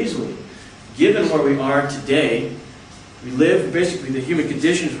easily. Given where we are today, we live, basically the human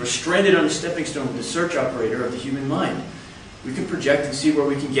conditions, we're stranded on a stepping stone with the search operator of the human mind. We can project and see where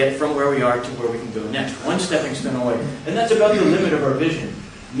we can get from where we are to where we can go next. One stepping stone away. And that's about the limit of our vision.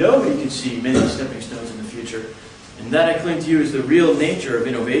 Nobody can see many stepping stones in the future. And that, I claim to you, is the real nature of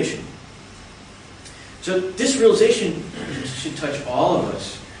innovation. So this realization should touch all of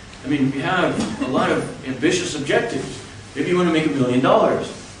us. We have a lot of ambitious objectives. Maybe you want to make $1 million,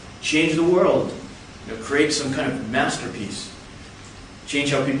 change the world, create some kind of masterpiece,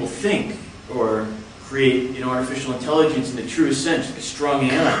 change how people think, or create artificial intelligence in the truest sense, like a strong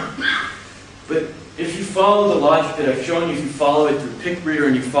AI. But if you follow the logic that I've shown you, if you follow it through PickReader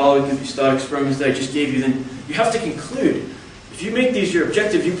and you follow it through these thought experiments that I just gave you, then you have to conclude, if you make these your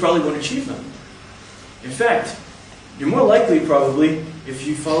objective, you probably won't achieve them. In fact, you're more likely probably if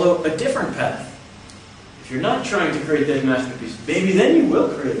you follow a different path. If you're not trying to create that masterpiece, maybe then you will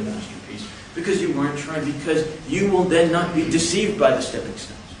create a masterpiece because you weren't trying, because you will then not be deceived by the stepping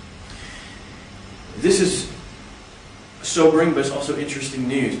stones. This is sobering, but it's also interesting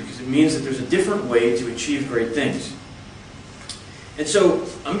news because it means that there's a different way to achieve great things. And so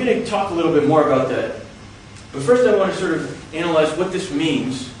I'm going to talk a little bit more about that. But first I want to sort of analyze what this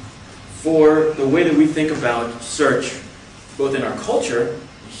means for the way that we think about search, both in our culture,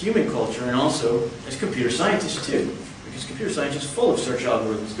 human culture, and also as computer scientists too. Because computer science is full of search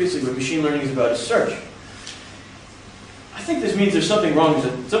algorithms. Basically what machine learning is about is search. I think this means there's something wrong,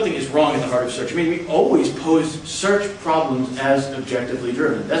 something is wrong at the heart of search. We always pose search problems as objectively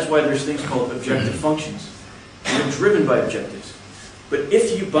driven. That's why there's things called objective functions. And they're driven by objectives. But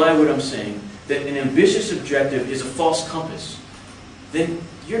if you buy what I'm saying, that an ambitious objective is a false compass, then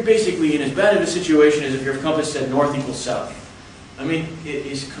you're basically in as bad of a situation as if your compass said north equals south. It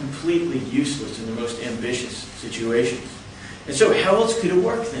is completely useless in the most ambitious situations. And so how else could it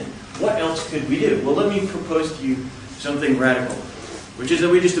work then? What else could we do? Well, let me propose to you something radical, which is that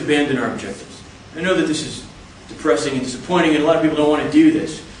we just abandon our objectives. I know that this is depressing and disappointing, and a lot of people don't want to do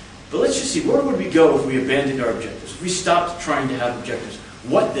this. But let's just see, where would we go if we abandoned our objectives? If we stopped trying to have objectives?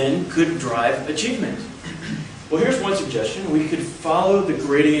 What then could drive achievement? Well, here's one suggestion. We could follow the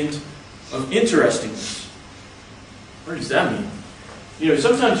gradient of interestingness. What does that mean?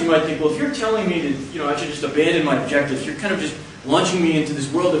 Sometimes you might think, well, if you're telling me that, I should just abandon my objectives, you're kind of just launching me into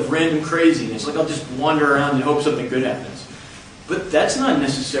this world of random craziness. Like I'll just wander around and hope something good happens. But that's not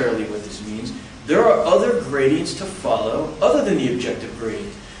necessarily what this means. There are other gradients to follow other than the objective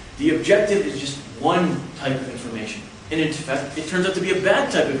gradient. The objective is just one type of information. And in fact, it turns out to be a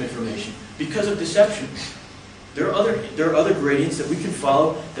bad type of information because of deception. There are other gradients that we can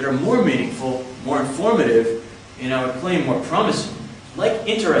follow that are more meaningful, more informative, and I would claim more promising, like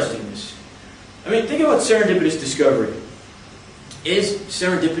interestingness. I mean, think about serendipitous discovery. Is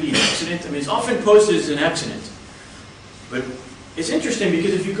serendipity an accident? I mean, it's often posted as an accident. But it's interesting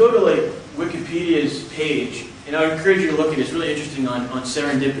because if you go to like Wikipedia's page, and I would encourage you to look at it, it's really interesting on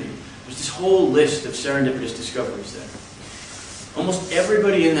serendipity. There's this whole list of serendipitous discoveries there. Almost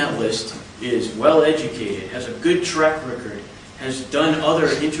everybody in that list is well educated, has a good track record, has done other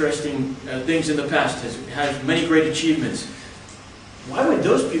interesting things in the past, has many great achievements. Why would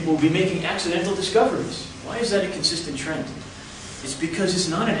those people be making accidental discoveries? Why is that a consistent trend? It's because it's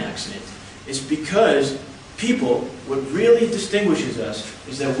not an accident. It's because people, what really distinguishes us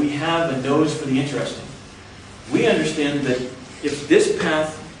is that we have a nose for the interesting. We understand that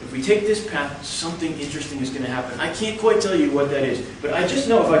if we take this path, something interesting is going to happen. I can't quite tell you what that is, but I just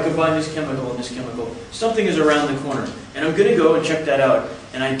know if I combine this chemical and this chemical, something is around the corner. And I'm going to go and check that out.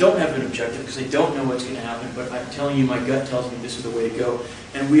 And I don't have an objective because I don't know what's going to happen, but I'm telling you, my gut tells me this is the way to go.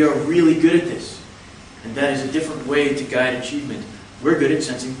 And we are really good at this. And that is a different way to guide achievement. We're good at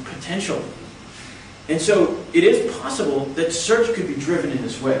sensing potential. And so it is possible that search could be driven in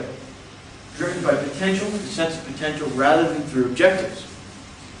this way. Driven by potential, the sense of potential, rather than through objectives.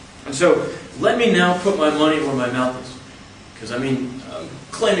 And so let me now put my money where my mouth is. Because I'm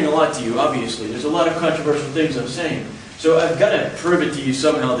claiming a lot to you, obviously. There's a lot of controversial things I'm saying. So I've got to prove it to you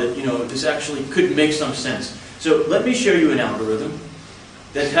somehow that, this actually could make some sense. So let me show you an algorithm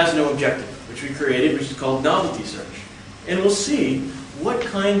that has no objective, which we created, which is called novelty search. And we'll see what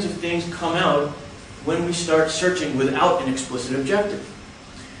kinds of things come out when we start searching without an explicit objective.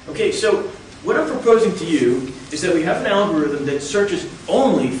 Okay, so what I'm proposing to you is that we have an algorithm that searches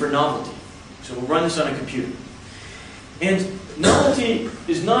only for novelty. So we'll run this on a computer. And novelty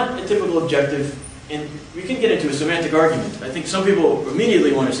is not a typical objective, and we can get into a semantic argument. I think some people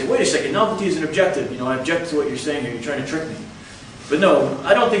immediately want to say, wait a second, novelty is an objective. I object to what you're saying here, you're trying to trick me. But no,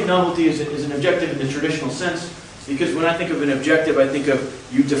 I don't think novelty is an objective in the traditional sense, because when I think of an objective, I think of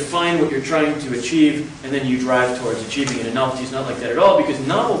you define what you're trying to achieve, and then you drive towards achieving it. And novelty is not like that at all, because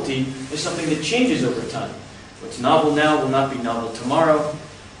novelty is something that changes over time. What's novel now will not be novel tomorrow.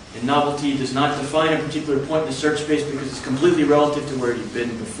 And novelty does not define a particular point in the search space because it's completely relative to where you've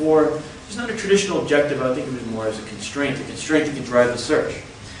been before. It's not a traditional objective. I think of it more as a constraint that can drive the search.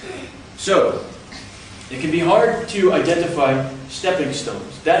 So, it can be hard to identify stepping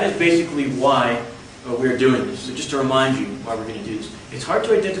stones. That is basically why we're doing this. So just to remind you why we're going to do this. It's hard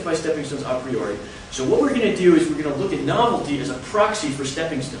to identify stepping stones a priori. So what we're going to do is we're going to look at novelty as a proxy for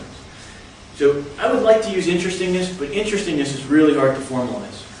stepping stones. So I would like to use interestingness, but interestingness is really hard to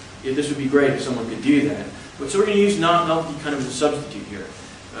formalize. This would be great if someone could do that. But so we're going to use novelty kind of as a substitute here.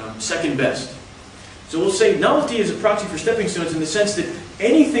 Second best. So we'll say novelty is a proxy for stepping stones in the sense that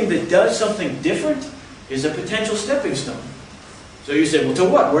anything that does something different is a potential stepping stone. So you say, well, to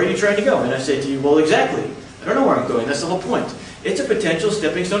what? Where are you trying to go? And I say to you, well, exactly. I don't know where I'm going. That's the whole point. It's a potential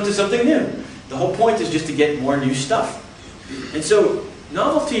stepping stone to something new. The whole point is just to get more new stuff. And so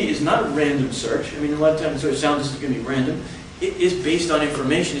novelty is not a random search. I mean, a lot of times it sounds as if it's going to be random. It is based on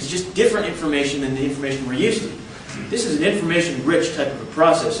information. It's just different information than the information we're used to. This is an information-rich type of a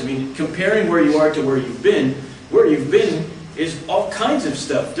process. I mean, comparing where you are to where you've been is all kinds of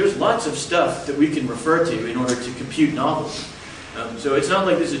stuff. There's lots of stuff that we can refer to in order to compute novelty. So it's not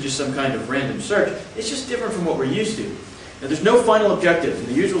like this is just some kind of random search. It's just different from what we're used to. Now, there's no final objective in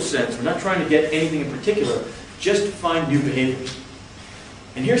the usual sense. We're not trying to get anything in particular, just find new behaviors.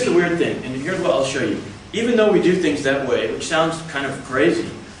 And here's the weird thing, and here's what I'll show you. Even though we do things that way, which sounds kind of crazy,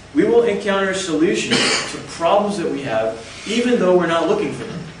 we will encounter solutions to problems that we have, even though we're not looking for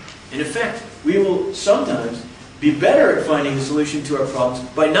them. And in fact, we will sometimes be better at finding the solution to our problems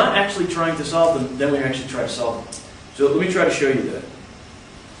by not actually trying to solve them than we actually try to solve them. So let me try to show you that.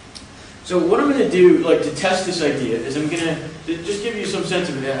 So what I'm going to do, like, to test this idea is I'm going to just give you some sense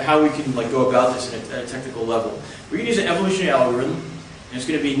of how we can, like, go about this at a technical level. We're going to use an evolutionary algorithm, and it's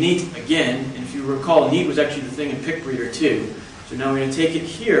going to be neat again. And if you recall, neat was actually the thing in PickBreeder too. So now we're going to take it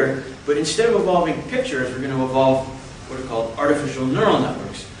here, but instead of evolving pictures, we're going to evolve what are called artificial neural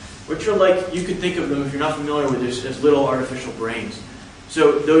networks, which are like, you could think of them, if you're not familiar with this, as little artificial brains.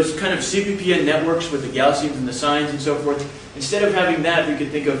 So those kind of CPPN networks with the Gaussians and the sines and so forth, instead of having that, we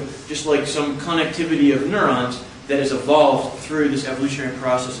could think of just like some connectivity of neurons that has evolved through this evolutionary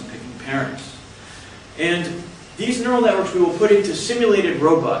process of picking parents. And these neural networks we will put into simulated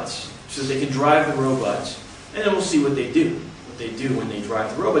robots so that they can drive the robots, and then we'll see what they do when they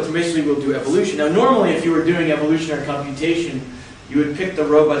drive the robots. And basically we'll do evolution. Now normally if you were doing evolutionary computation, you would pick the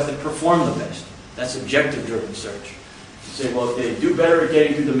robots that perform the best. That's objective-driven search. You say, well, if they do better at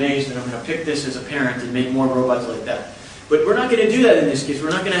getting through the maze, then I'm going to pick this as a parent and make more robots like that. But we're not going to do that in this case. We're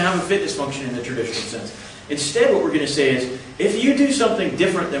not going to have a fitness function in the traditional sense. Instead, what we're going to say is, if you do something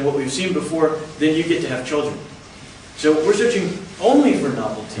different than what we've seen before, then you get to have children. So we're searching only for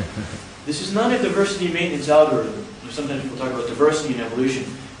novelty. This is not a diversity maintenance algorithm. Sometimes people talk about diversity in evolution.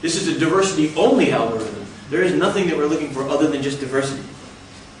 This is a diversity-only algorithm. There is nothing that we're looking for other than just diversity.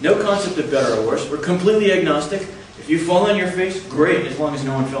 No concept of better or worse. We're completely agnostic. If you fall on your face, great, as long as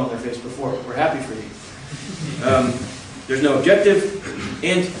no one fell on their face before. We're happy for you. There's no objective.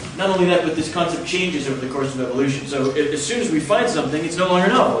 And not only that, but this concept changes over the course of evolution. So as soon as we find something, it's no longer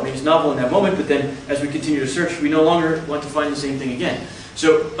novel. I mean, it's novel in that moment, but then as we continue to search, we no longer want to find the same thing again.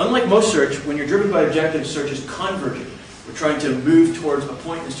 So unlike most search, when you're driven by objective, search is convergent. We're trying to move towards a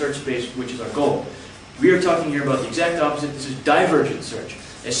point in the search space, which is our goal. We are talking here about the exact opposite. This is divergent search.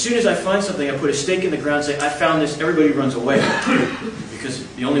 As soon as I find something, I put a stake in the ground, say, I found this, everybody runs away. Because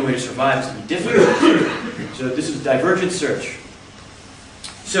the only way to survive is to be different. So this is divergent search.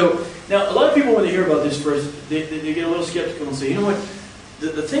 So now a lot of people, when they hear about this first, they get a little skeptical and say, you know what,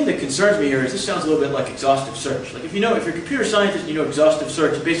 the thing that concerns me here is this sounds a little bit like exhaustive search. Like if you're a computer scientist and you know exhaustive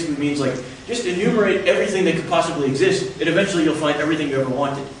search, it basically means like just enumerate everything that could possibly exist, and eventually you'll find everything you ever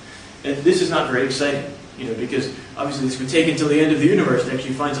wanted. And this is not very exciting, because obviously this would take until the end of the universe to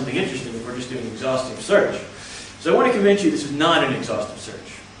actually find something interesting if we're just doing exhaustive search. So I want to convince you this is not an exhaustive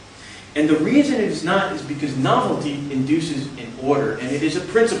search. And the reason it is not is because novelty induces an order, and it is a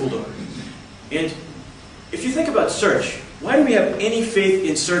principled order. And if you think about search, why do we have any faith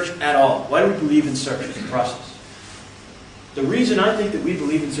in search at all? Why do we believe in search as a process? The reason I think that we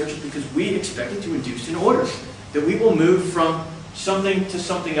believe in search is because we expect it to induce an order. That we will move from something to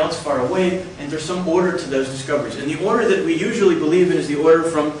something else far away, and there's some order to those discoveries. And the order that we usually believe in is the order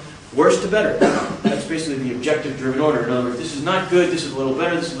from worse to better. That's basically the objective-driven order. In other words, this is not good, this is a little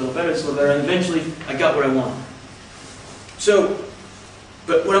better, this is a little better, this is a little better, and eventually I got what I want. So,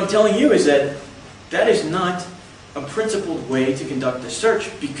 but what I'm telling you is that that is not a principled way to conduct a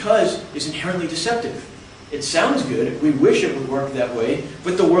search because it's inherently deceptive. It sounds good, we wish it would work that way,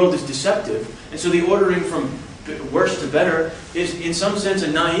 but the world is deceptive. And so the ordering from worse to better is in some sense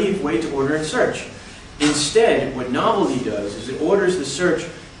a naive way to order a search. Instead, what novelty does is it orders the search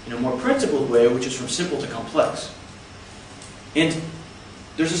in a more principled way, which is from simple to complex. And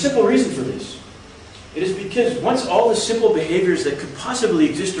there's a simple reason for this. It is because once all the simple behaviors that could possibly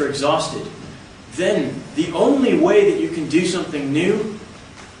exist are exhausted, then the only way that you can do something new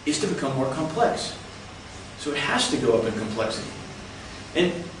is to become more complex. So it has to go up in complexity.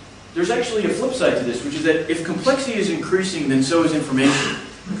 And there's actually a flip side to this, which is that if complexity is increasing, then so is information.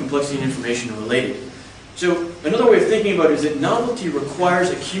 Complexity and information are related. So another way of thinking about it is that novelty requires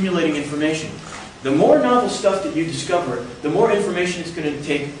accumulating information. The more novel stuff that you discover, the more information it's going to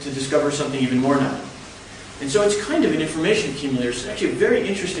take to discover something even more novel. And so it's kind of an information accumulator. It's actually a very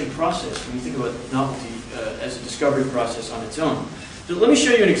interesting process when you think about novelty as a discovery process on its own. So let me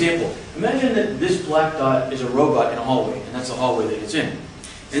show you an example. Imagine that this black dot is a robot in a hallway, and that's the hallway that it's in.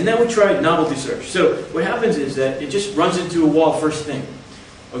 And then we try novelty search. So what happens is that it just runs into a wall first thing.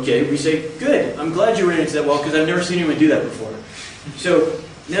 Okay, we say, good, I'm glad you ran into that wall because I've never seen anyone do that before. So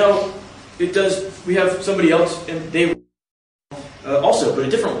now it does, we have somebody else and they also put a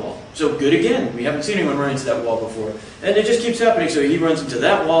different wall. So good again, we haven't seen anyone run into that wall before. And it just keeps happening, so he runs into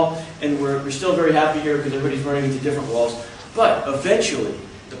that wall and we're still very happy here because everybody's running into different walls. But eventually,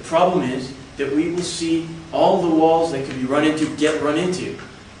 the problem is that we will see all the walls that could be run into get run into.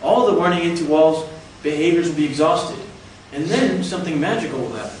 All the running into walls, behaviors will be exhausted. And then something magical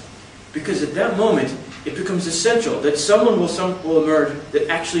will happen. Because at that moment, it becomes essential that someone will emerge that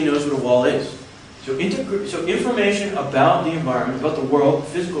actually knows what a wall is. So information about the environment, about the world,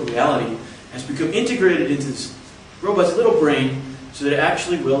 physical reality, has become integrated into this robot's little brain so that it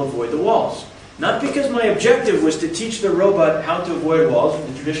actually will avoid the walls. Not because my objective was to teach the robot how to avoid walls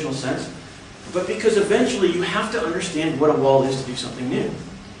in the traditional sense, but because eventually you have to understand what a wall is to do something new.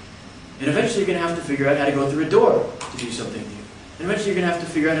 And eventually you're going to have to figure out how to go through a door to do something new. And eventually you're going to have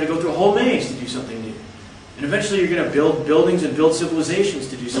to figure out how to go through a whole maze to do something new. And eventually you're going to build buildings and build civilizations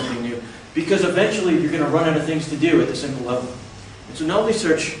to do something new. Because eventually you're going to run out of things to do at the simple level. And so novelty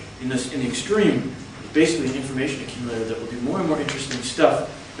search in the extreme is basically an information accumulator that will do more and more interesting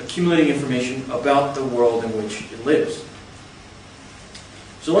stuff, accumulating information about the world in which it lives.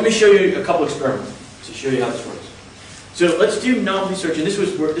 So let me show you a couple experiments to show you how this works. So let's do novelty search, and this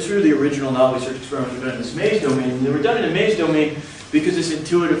were the original novelty search experiments were done in this maze domain. And they were done in a maze domain because it's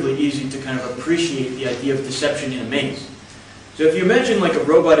intuitively easy to kind of appreciate the idea of deception in a maze. So if you imagine like a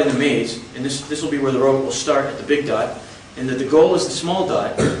robot in a maze, and this will be where the robot will start at the big dot, and that the goal is the small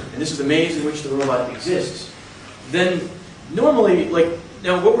dot, and this is the maze in which the robot exists, then normally,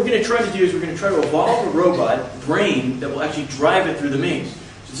 now what we're going to try to do is we're going to try to evolve a robot brain that will actually drive it through the maze.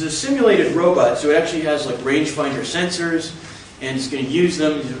 So it's a simulated robot, so it actually has like rangefinder sensors, and it's going to use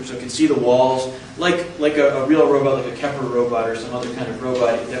them so it can see the walls, like a real robot, like a Kepler robot or some other kind of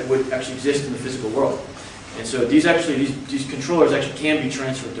robot that would actually exist in the physical world. And so these controllers actually can be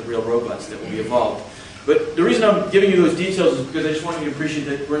transferred to real robots that will be evolved. But the reason I'm giving you those details is because I just want you to appreciate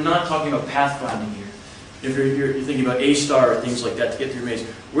that we're not talking about pathfinding here. If you're thinking about A-star or things like that to get through a maze,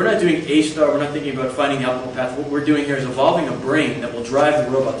 we're not doing A-star, we're not thinking about finding the optimal path. What we're doing here is evolving a brain that will drive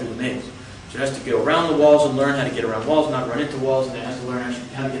the robot through the maze. So it has to go around the walls and learn how to get around walls, not run into walls, and it has to learn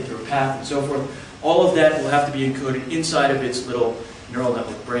how to get through a path and so forth. All of that will have to be encoded inside of its little neural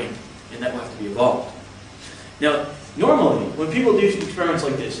network brain, and that will have to be evolved. Now, normally, when people do experiments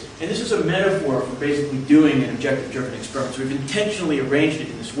like this, and this is a metaphor for basically doing an objective-driven experiment, so we've intentionally arranged it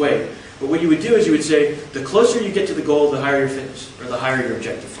in this way, but what you would do is you would say, the closer you get to the goal, the higher your fitness, or the higher your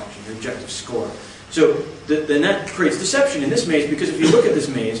objective function, your objective score. So then that creates deception in this maze, because if you look at this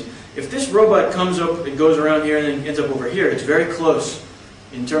maze, if this robot comes up and goes around here and then ends up over here, it's very close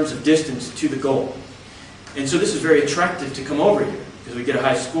in terms of distance to the goal. And so this is very attractive to come over here, because we get a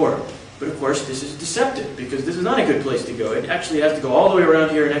high score. But of course, this is deceptive, because this is not a good place to go. It actually has to go all the way around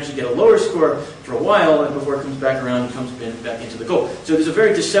here and actually get a lower score for a while before it comes back around and comes back into the goal. So there's a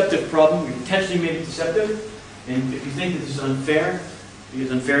very deceptive problem. We've intentionally made it deceptive. And if you think that this is unfair, because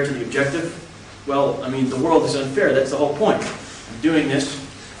it's unfair to the objective, well, I mean, the world is unfair. That's the whole point. I'm doing this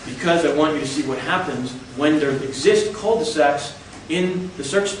because I want you to see what happens when there exist cul-de-sacs in the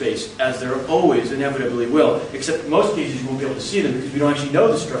search space, as there always inevitably will. Except in most cases you won't be able to see them because we don't actually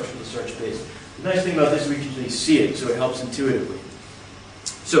know the structure of the search space. The nice thing about this is we can actually see it, so it helps intuitively.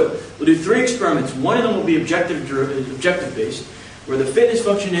 So we'll do 3 experiments. One of them will be objective-based, where the fitness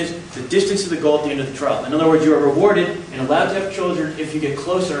function is the distance to the goal at the end of the trial. In other words, you are rewarded and allowed to have children if you get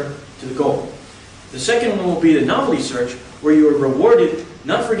closer to the goal. The second one will be the novelty search, where you are rewarded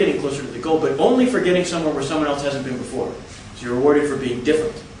not for getting closer to the goal, but only for getting somewhere where someone else hasn't been before. So you're rewarded for being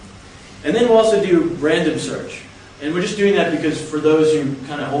different. And then we'll also do random search. And we're just doing that because for those who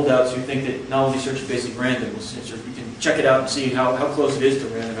kind of holdouts who think that novelty search is basically random, we can check it out and see how close it is to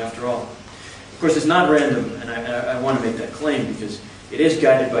random after all. Of course, it's not random, and I want to make that claim because it is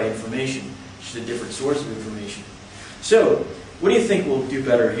guided by information, which is a different source of information. So, what do you think we'll do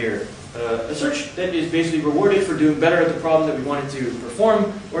better here? A search that is basically rewarded for doing better at the problem that we wanted to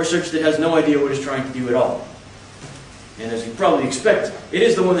perform, or a search that has no idea what it's trying to do at all? And as you probably expect, it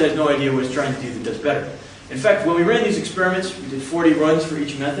is the one that has no idea what it's trying to do that does better. In fact, when we ran these experiments, we did 40 runs for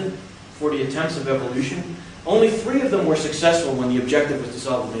each method, 40 attempts of evolution. Only 3 of them were successful when the objective was to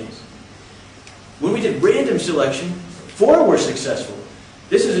solve a maze. When we did random selection, 4 were successful.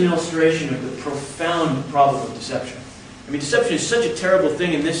 This is an illustration of the profound problem of deception. I mean, deception is such a terrible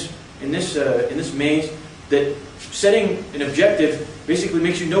thing in this maze that setting an objective basically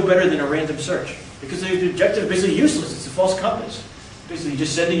makes you no better than a random search. Because the objective is basically useless. It's a false compass. Basically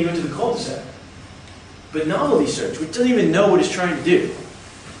just sending you into the cul-de-sac. But novelty search, which doesn't even know what it's trying to do,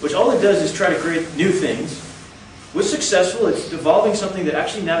 which all it does is try to create new things, was successful. It's evolving something that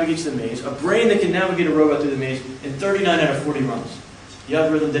actually navigates the maze, a brain that can navigate a robot through the maze in 39 out of 40 runs. The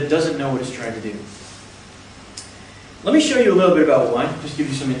algorithm that doesn't know what it's trying to do. Let me show you a little bit about why, just give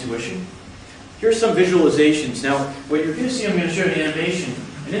you some intuition. Here's some visualizations. Now, what you're going to see, I'm going to show you an animation.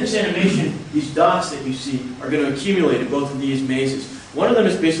 And in this animation, these dots that you see are going to accumulate in both of these mazes. One of them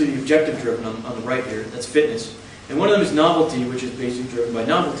is basically objective-driven on the right here, that's fitness. And one of them is novelty, which is basically driven by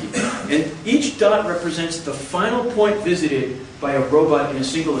novelty. And each dot represents the final point visited by a robot in a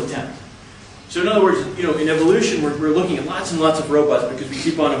single attempt. So in other words, in evolution, we're looking at lots and lots of robots because we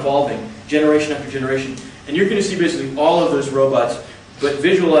keep on evolving, generation after generation. And you're going to see basically all of those robots, but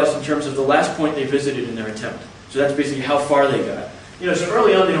visualized in terms of the last point they visited in their attempt. So that's basically how far they got. So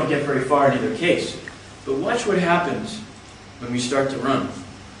early on they don't get very far in either case. But watch what happens when we start to run.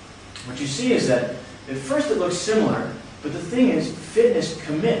 What you see is that at first it looks similar, but the thing is, fitness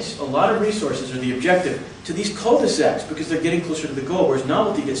commits a lot of resources, or the objective, to these cul-de-sacs because they're getting closer to the goal, whereas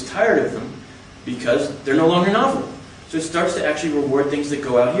novelty gets tired of them because they're no longer novel. So it starts to actually reward things that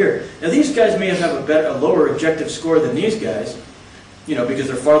go out here. Now these guys may have a lower objective score than these guys, because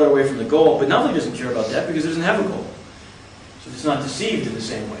they're farther away from the goal, but novelty doesn't care about that because it doesn't have a goal. So it's not deceived in the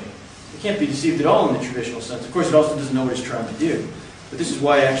same way. It can't be deceived at all in the traditional sense. Of course, it also doesn't know what it's trying to do. But this is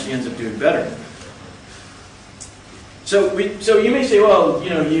why it actually ends up doing better. So you may say, well,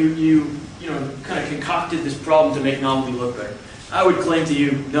 you kind of concocted this problem to make novelty look better. I would claim to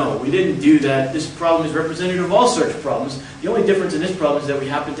you, no, we didn't do that. This problem is representative of all search problems. The only difference in this problem is that we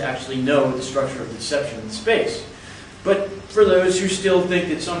happen to actually know the structure of the deception in space. But for those who still think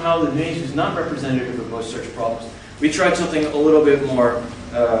that somehow the maze is not representative of most search problems, we tried something a little bit more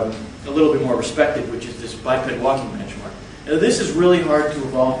respected, which is this biped walking benchmark. Now, this is really hard to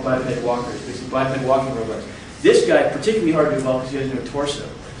evolve biped walkers, basically biped walking robots. This guy, particularly hard to evolve because he has no torso.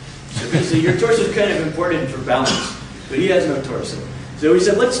 So basically, your torso is kind of important for balance, but he has no torso. So we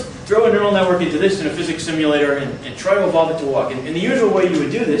said, let's throw a neural network into this in a physics simulator and try to evolve it to walk. And the usual way you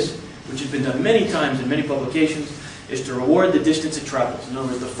would do this, which has been done many times in many publications, is to reward the distance it travels. In other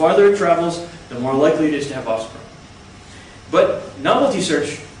words, the farther it travels, the more likely it is to have offspring. But novelty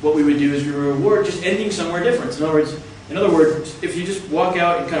search, what we would do is we would reward just ending somewhere different. In other words, if you just walk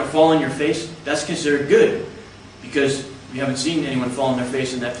out and kind of fall on your face, that's considered good, because we haven't seen anyone fall on their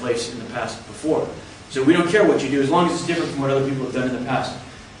face in that place in the past before. So we don't care what you do, as long as it's different from what other people have done in the past.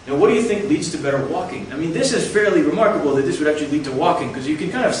 Now, what do you think leads to better walking? I mean, this is fairly remarkable that this would actually lead to walking, because you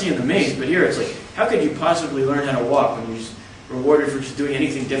can kind of see in the maze, but here it's like, how could you possibly learn how to walk when you're just rewarded for just doing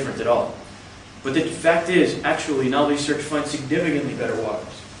anything different at all? But the fact is, actually, novelty search finds significantly better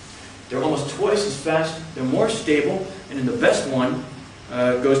walkers. They're almost twice as fast, they're more stable, and in the best one,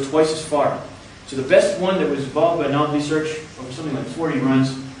 goes twice as far. So the best one that was evolved by novelty search over something like 40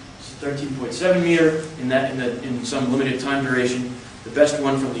 runs is 13.7 meter in some limited time duration. The best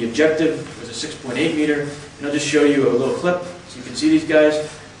one from the objective was a 6.8 meter. And I'll just show you a little clip so you can see these guys.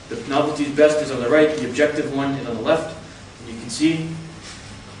 The novelty's best is on the right, the objective one is on the left. And you can see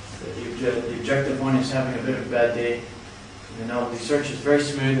that the objective one is having a bit of a bad day. And the novelty search is very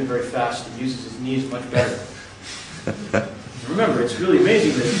smooth and very fast. It uses its knees much better. Remember, it's really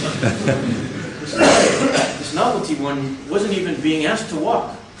amazing that this novelty one wasn't even being asked to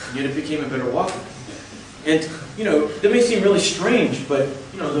walk, and yet it became a better walker. And, that may seem really strange, but,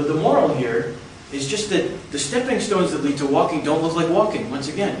 the moral here is just that the stepping stones that lead to walking don't look like walking. Once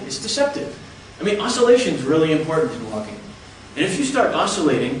again, it's deceptive. I mean, oscillation is really important in walking. And if you start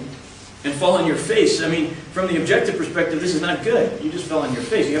oscillating and fall on your face, I mean, from the objective perspective, this is not good. You just fell on your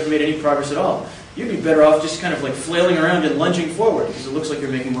face. You haven't made any progress at all. You'd be better off just kind of like flailing around and lunging forward, because it looks like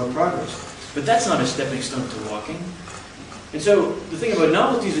you're making more progress. But that's not a stepping stone to walking. And so the thing about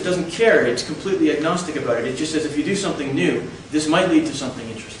novelty is it doesn't care. It's completely agnostic about it. It just says if you do something new, this might lead to something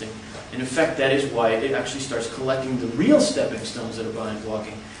interesting. And in fact, that is why it actually starts collecting the real stepping stones that are behind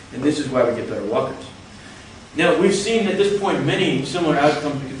walking. And this is why we get better walkers. Now, we've seen at this point many similar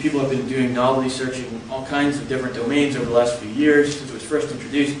outcomes because people have been doing novelty searching in all kinds of different domains over the last few years since it was first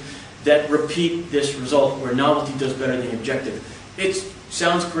introduced that repeat this result where novelty does better than the objective. It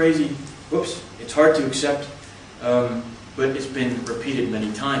sounds crazy. Whoops. It's hard to accept. But it's been repeated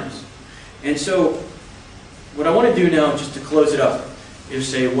many times. And so what I want to do now, just to close it up, is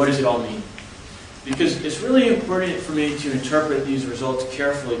say, what does it all mean? Because it's really important for me to interpret these results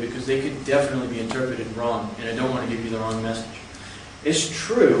carefully, because they could definitely be interpreted wrong, and I don't want to give you the wrong message. It's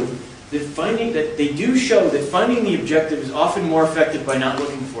true that they do show that finding the objective is often more effective by not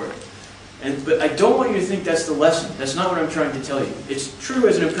looking for it. But I don't want you to think that's the lesson. That's not what I'm trying to tell you. It's true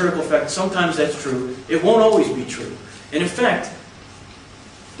as an empirical fact. Sometimes that's true. It won't always be true. And in fact,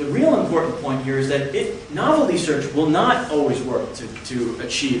 the real important point here is that novelty search will not always work to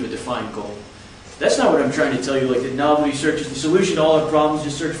achieve a defined goal. That's not what I'm trying to tell you, like that novelty search is the solution to all our problems,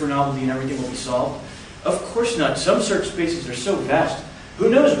 just search for novelty and everything will be solved. Of course not. Some search spaces are so vast. Who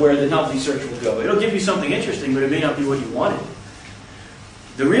knows where the novelty search will go? It'll give you something interesting, but it may not be what you wanted.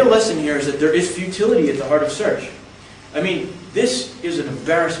 The real lesson here is that there is futility at the heart of search. I mean, this is an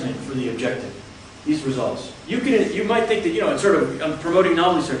embarrassment for the objective, these results. You might think that, I'm promoting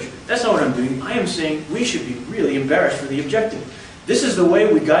novelty search. That's not what I'm doing. I am saying we should be really embarrassed for the objective. This is the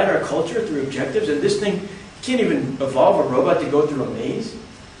way we guide our culture through objectives, and this thing can't even evolve a robot to go through a maze.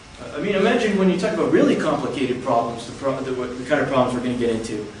 I mean, imagine when you talk about really complicated problems, the kind of problems we're going to get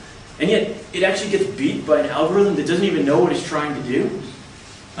into, and yet it actually gets beat by an algorithm that doesn't even know what it's trying to do.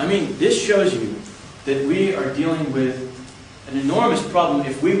 I mean, this shows you that we are dealing with an enormous problem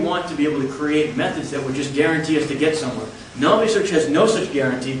if we want to be able to create methods that would just guarantee us to get somewhere. Null research has no such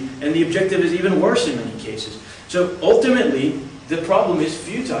guarantee, and the objective is even worse in many cases. So ultimately, the problem is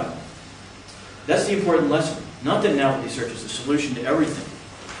futile. That's the important lesson. Not that novelty search is the solution to everything.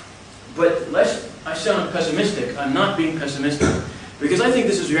 But lest I sound pessimistic, I'm not being pessimistic, because I think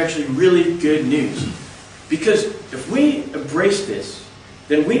this is actually really good news. Because if we embrace this,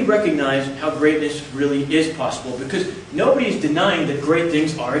 then we recognize how greatness really is possible, because nobody is denying that great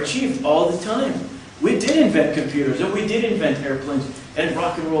things are achieved all the time. We did invent computers, and we did invent airplanes, and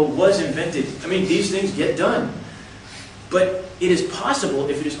rock and roll was invented. I mean, these things get done. But it is possible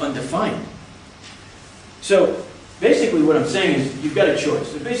if it is undefined. So basically what I'm saying is you've got a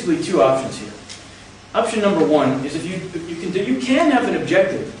choice. There's basically two options here. Option number one is if you can have an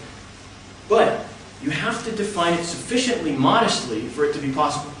objective, but you have to define it sufficiently modestly for it to be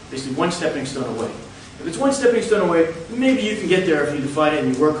possible. Basically one stepping stone away. If it's one stepping stone away, maybe you can get there if you define it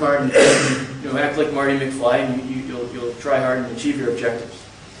and you work hard and you act like Marty McFly and you'll try hard and achieve your objectives.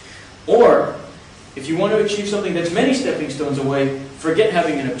 Or if you want to achieve something that's many stepping stones away, forget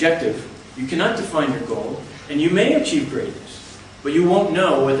having an objective. You cannot define your goal, and you may achieve greatness, but you won't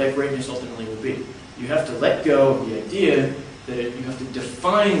know what that greatness ultimately will be. You have to let go of the idea that you have to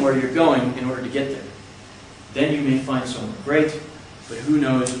define where you're going in order to get there. Then you may find somewhere great, but who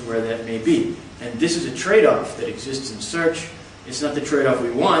knows where that may be. And this is a trade-off that exists in search. It's not the trade-off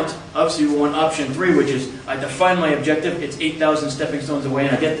we want. Obviously, we want option 3, which is I define my objective, it's 8,000 stepping stones away,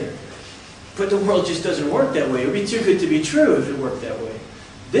 and I get there. But the world just doesn't work that way. It would be too good to be true if it worked that way.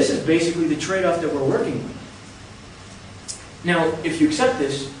 This is basically the trade-off that we're working with. Now, if you accept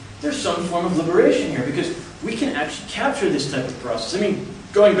this, there's some form of liberation here, because we can actually capture this type of process. I mean,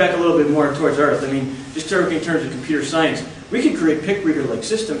 going back a little bit more towards Earth, I mean, just talking in terms of computer science, we could create pick reader-like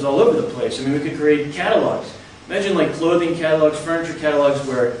systems all over the place. I mean, we could create catalogs. Imagine like clothing catalogs, furniture catalogs,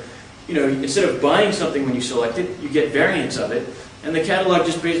 where, instead of buying something when you select it, you get variants of it, and the catalog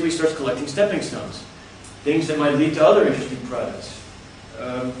just basically starts collecting stepping stones, things that might lead to other interesting products.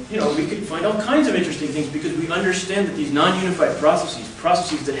 We could find all kinds of interesting things because we understand that these non-unified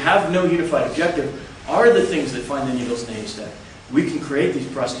processes that have no unified objective, are the things that find the needles in the haystack. We can create these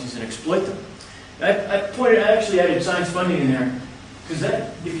processes and exploit them. I actually added science funding in there, because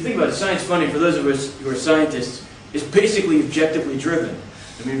if you think about it, science funding, for those of us who are scientists, is basically objectively driven.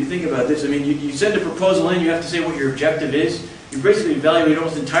 I mean, if you think about this, I mean, you send a proposal in, you have to say what your objective is. You basically evaluate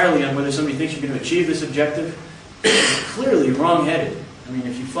almost entirely on whether somebody thinks you're going to achieve this objective. It's clearly wrong-headed. I mean,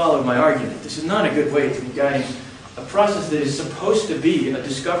 if you follow my argument, this is not a good way to be guiding a process that is supposed to be a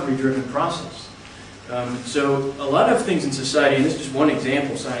discovery-driven process. So a lot of things in society, and this is just one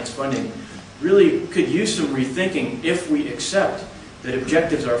example, science funding, really could use some rethinking if we accept that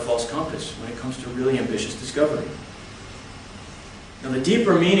objectives are a false compass when it comes to really ambitious discovery. Now the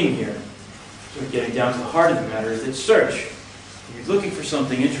deeper meaning here, sort of getting down to the heart of the matter, is that search, if you're looking for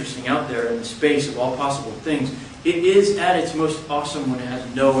something interesting out there in the space of all possible things, it is at its most awesome when it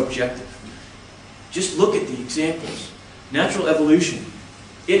has no objective. Just look at the examples. Natural evolution,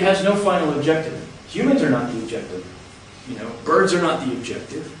 it has no final objective. Humans are not the objective. Birds are not the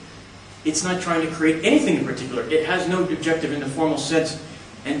objective. It's not trying to create anything in particular. It has no objective in the formal sense,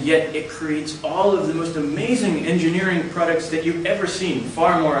 and yet it creates all of the most amazing engineering products that you've ever seen,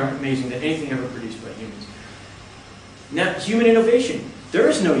 far more amazing than anything ever produced by humans. Now, human innovation. There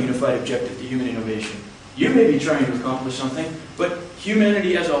is no unified objective to human innovation. You may be trying to accomplish something, but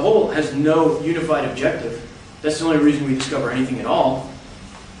humanity as a whole has no unified objective. That's the only reason we discover anything at all.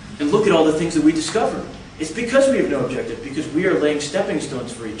 And look at all the things that we discover. It's because we have no objective, because we are laying stepping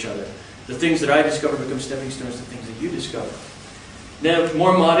stones for each other. The things that I discover become stepping stones to things that you discover. Now,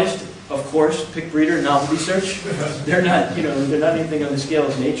 more modest, of course, pick reader, novelty search. They're not anything on the scale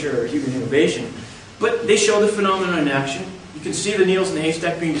of nature or human innovation, but they show the phenomenon in action. You can see the needles in the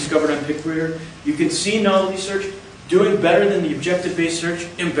haystack being discovered on pick reader. You can see novelty search doing better than the objective-based search,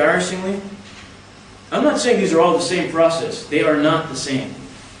 embarrassingly. I'm not saying these are all the same process. They are not the same.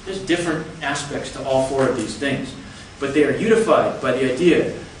 There's different aspects to all 4 of these things, but they are unified by the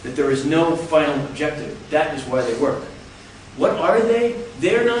idea that there is no final objective. That is why they work. What are they?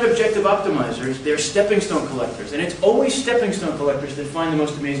 They're not objective optimizers. They're stepping stone collectors, and it's always stepping stone collectors that find the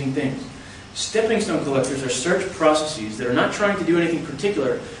most amazing things. Stepping stone collectors are search processes that are not trying to do anything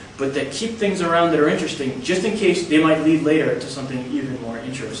particular, but that keep things around that are interesting, just in case they might lead later to something even more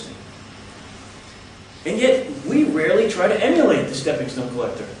interesting. And yet, we rarely try to emulate the stepping stone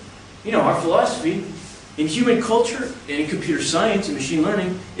collector. our philosophy in human culture and in computer science and machine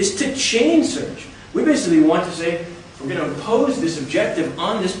learning is to chain search. We basically want to say, we're going to impose this objective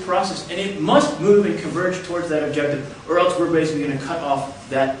on this process, and it must move and converge towards that objective, or else we're basically going to cut off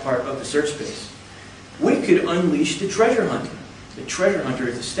that part of the search space. We could unleash the treasure hunter. The treasure hunter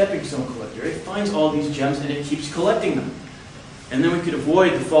is a stepping stone collector. It finds all these gems and it keeps collecting them. And then we could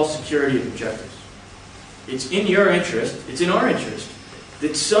avoid the false security of objectives. It's in your interest, it's in our interest,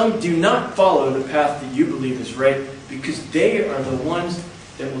 that some do not follow the path that you believe is right, because they are the ones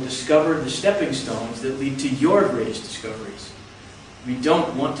that will discover the stepping stones that lead to your greatest discoveries. We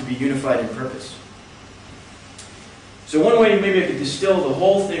don't want to be unified in purpose. So one way maybe I could distill the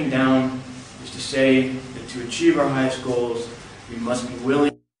whole thing down is to say that to achieve our highest goals, we must be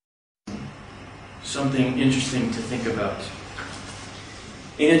willing to do something interesting to think about.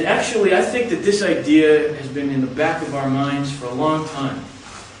 And actually, I think that this idea has been in the back of our minds for a long time.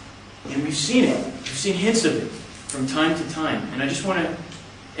 And we've seen it. We've seen hints of it from time to time. And I just want to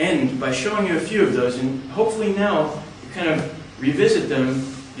end by showing you a few of those. And hopefully now you kind of revisit them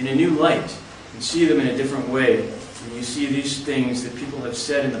in a new light and see them in a different way. And you see these things that people have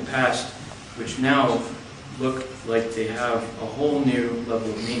said in the past, which now look like they have a whole new level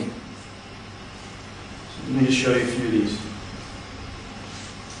of meaning. So let me just show you a few of these.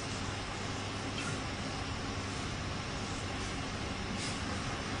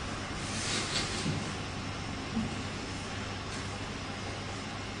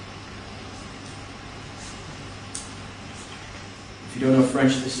 If you don't know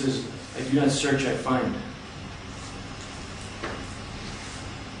French, this is, I do not search, I find.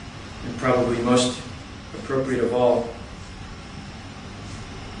 And probably most appropriate of all.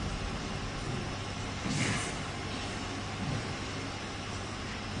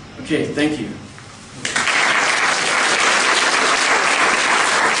 Okay, thank you.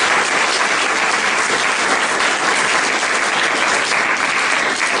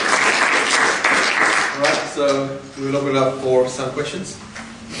 All right, so we will open it up for some questions.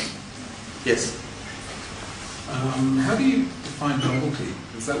 Yes. How do you define novelty?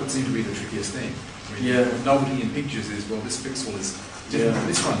 Because that would seem to be the trickiest thing. I mean, Yeah. novelty in pictures is, well, this pixel is different from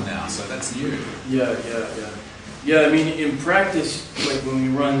this one now, so that's new. Yeah, I mean, in practice, like when we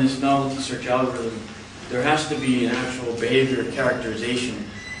run this novelty search algorithm, there has to be an actual behavior characterization,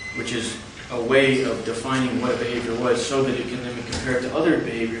 which is a way of defining what a behavior was so that it can then be compared to other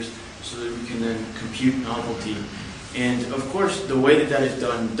behaviors so that we can then compute novelty. And of course, the way that that is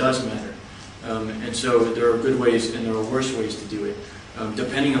done does matter. And so there are good ways and there are worse ways to do it,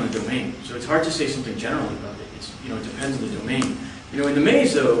 depending on the domain. So it's hard to say something generally about it. It depends on the domain. In the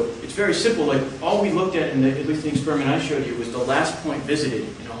maze, though, it's very simple. Like, all we looked at, at least the experiment I showed you, was the last point visited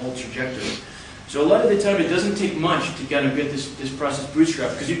in a whole trajectory. So a lot of the time, it doesn't take much to kind of get this process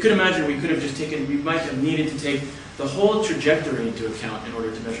bootstrapped. Because you could imagine we might have needed to take the whole trajectory into account in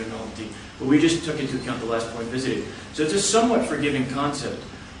order to measure novelty. But we just took into account the last point visited. So it's a somewhat forgiving concept.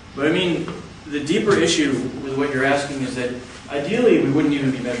 But I mean, the deeper issue with what you're asking is that ideally, we wouldn't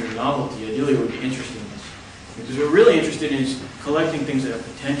even be measuring novelty. Ideally, it would be interestingness. Because we're really interested in is collecting things that have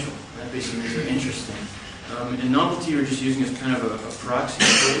potential. That basically means they're interesting. And novelty we're just using as kind of a proxy.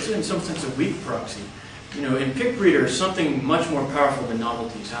 So it's in some sense a weak proxy. In PicBreeder, something much more powerful than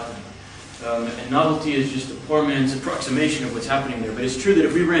novelty is happening. And novelty is just a poor man's approximation of what's happening there. But it's true that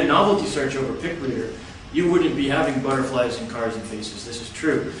if we ran novelty search over PicBreeder, you wouldn't be having butterflies and cars and faces. This is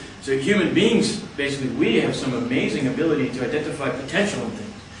true. So human beings, basically, we have some amazing ability to identify potential in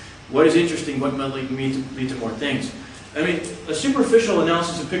things. What is interesting, what might lead to more things. I mean, a superficial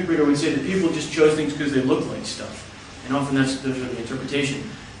analysis of PicBreeder would say that people just chose things because they look like stuff. And often those are the interpretation.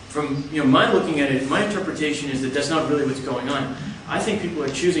 From my looking at it, my interpretation is that that's not really what's going on. I think people are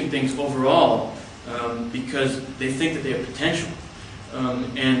choosing things overall because they think that they have potential.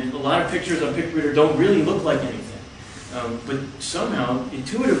 And a lot of pictures on PicBreeder don't really look like anything. But somehow,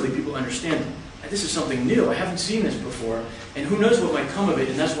 intuitively, people understand this is something new. I haven't seen this before. And who knows what might come of it,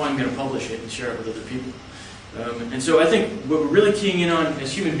 and that's why I'm going to publish it and share it with other people. And so I think what we're really keying in on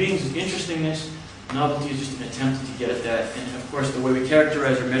as human beings is interestingness. Novelty is just an attempt to get at that. And of course, the way we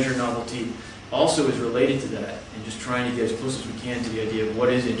characterize or measure novelty also is related to that, and just trying to get as close as we can to the idea of what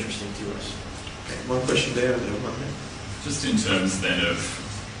is interesting to us. Okay, one question there and then one there. Just in terms then of,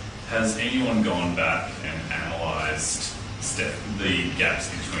 has anyone gone back and analysed the gaps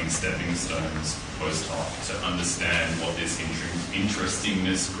between stepping stones post hoc to understand what this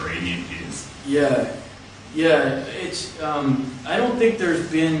interestingness gradient is? Yeah, it's, I don't think there's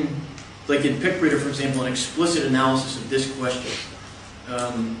been, like in PicBreeder, for example, an explicit analysis of this question.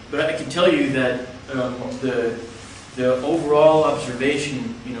 But I can tell you that the overall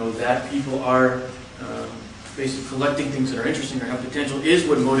observation, that people are basically collecting things that are interesting or have potential is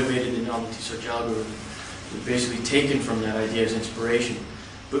what motivated the novelty search algorithm. We've basically taken from that idea as inspiration.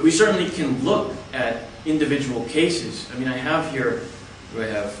 But we certainly can look at individual cases. I mean, I have here, what do I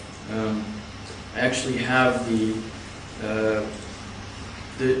have? I actually have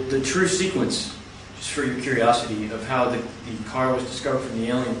the true sequence, just for your curiosity, of how the car was discovered from the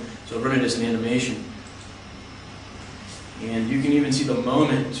alien. So I'll run it as an animation. And you can even see the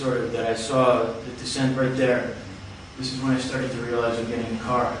moment, sort of, that I saw the descent right there. This is when I started to realize I'm getting a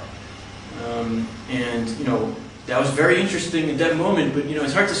car. And, that was very interesting at that moment, but,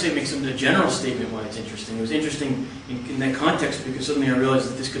 it's hard to say, make a general statement why it's interesting. It was interesting in that context because suddenly I realized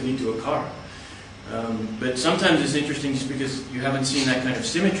that this could lead to a car. But sometimes it's interesting just because you haven't seen that kind of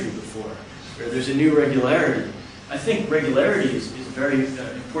symmetry before, or there's a new regularity. I think regularity is a very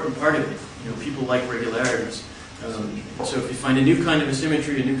important part of it. People like regularities. So if you find a new kind of a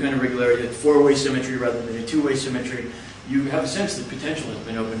symmetry, a new kind of regularity, like four-way symmetry rather than a two-way symmetry, you have a sense that potential has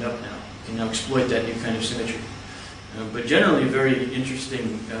been opened up now. You can now exploit that new kind of symmetry. But generally, a very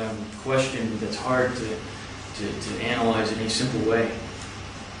interesting question that's hard to analyze in a simple way.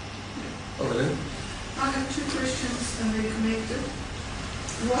 Over there. I have two questions and they're connected.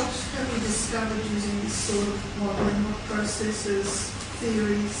 What have you discovered using this sort of modeling? What processes,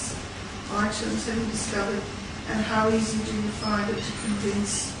 theories, items have you discovered? And how easy do you find it to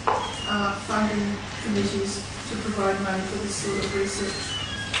convince funding committees to provide money for this sort of research?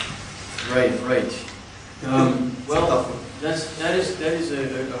 Right. Well, that is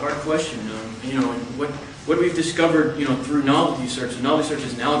a hard question. What we've discovered, through novelty search. So novelty search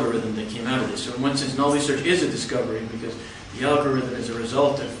is an algorithm that came out of this. So in one sense, novelty search is a discovery because the algorithm is a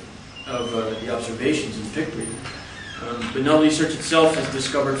result of the observations in PICBREEF. But novelty search itself has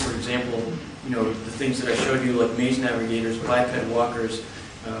discovered, for example, the things that I showed you, like maze navigators, biped walkers,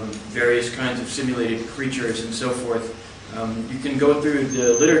 various kinds of simulated creatures, and so forth. You can go through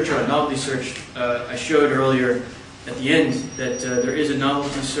the literature on novelty search. I showed earlier at the end that there is a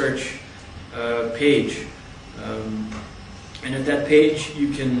novelty search page. And at that page,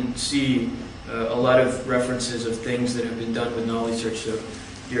 you can see a lot of references of things that have been done with novelty search. So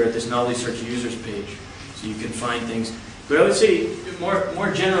here at this novelty search users page, so you can find things. But I would say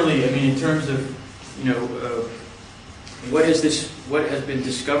more generally, in terms of what has been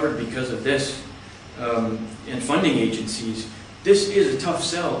discovered because of this in funding agencies, this is a tough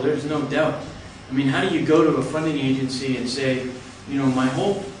sell. There's no doubt. How do you go to a funding agency and say, my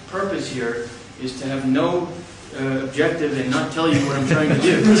whole purpose here is to have no objective and not tell you what I'm trying to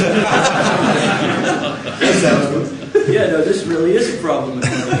do? Yeah, no, this really is a problem with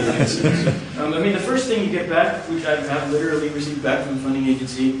funding agencies. The first thing you get back, which I have literally received back from the funding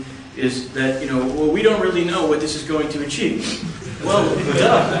agency, is that, we don't really know what this is going to achieve. Well,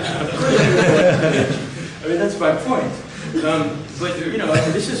 duh. Of course we don't. That's my point. But,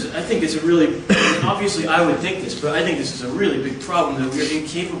 I think it's a really, obviously I would think this, but I think this is a really big problem that we're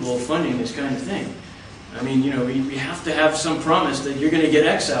incapable of funding this kind of thing. We have to have some promise that you're going to get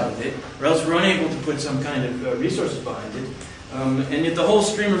X out of it, or else we're unable to put some kind of resources behind it. And yet the whole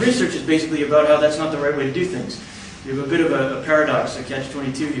stream of research is basically about how that's not the right way to do things. You have a bit of a paradox, a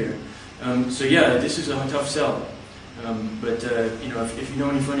catch-22 here. So yeah, this is a tough sell. But if you know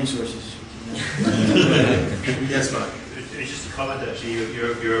any funding sources, Yes, Mark. It's just a comment actually.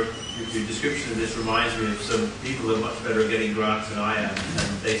 Your description of this reminds me of some people who are much better at getting grants than I am,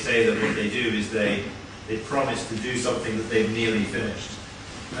 and they say that what they do is they promise to do something that they've nearly finished,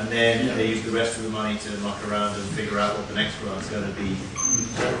 and then they use the rest of the money to muck around and figure out what the next grant's going to be.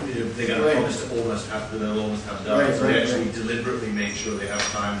 They're going to promise to almost have done. So they actually deliberately make sure they have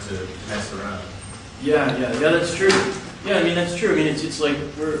time to mess around. Yeah, that's true. Yeah, that's true. It's like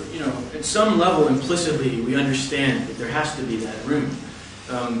we're, at some level implicitly we understand that there has to be that room,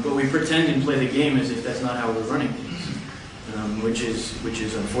 but we pretend and play the game as if that's not how we're running things, which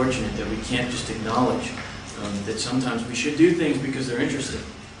is unfortunate that we can't just acknowledge that sometimes we should do things because they're interesting.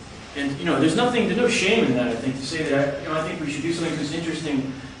 And there's no shame in that. I think to say that I think we should do something that's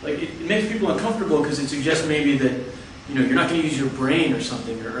interesting. Like it makes people uncomfortable because it suggests maybe that you're not going to use your brain or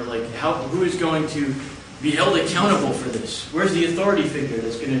something, or like who is going to be held accountable for this? Where's the authority figure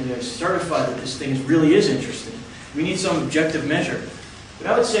that's going to certify that this thing really is interesting? We need some objective measure. But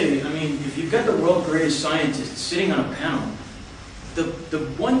I would say, if you've got the world's greatest scientists sitting on a panel, the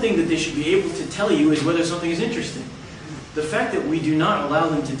one thing that they should be able to tell you is whether something is interesting. The fact that we do not allow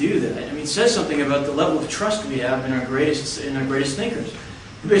them to do that, says something about the level of trust we have in our greatest thinkers.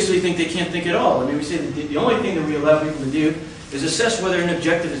 We basically think they can't think at all. We say that the only thing that we allow people to do is assess whether an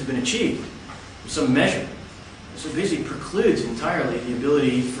objective has been achieved, some measure. So it basically precludes entirely the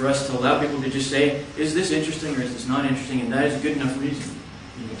ability for us to allow people to just say, is this interesting or is this not interesting, and that is a good enough reason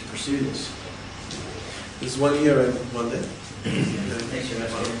to pursue this. There's one here and one there. Thanks very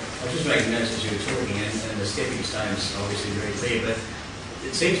much. I was just making notes as you were talking, and the stepping stones are obviously very clear, but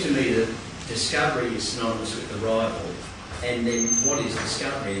it seems to me that discovery is synonymous with arrival. And then what is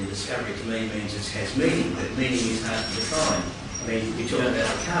discovery? And discovery to me means it has meaning, but meaning is hard to define. I mean, we talk about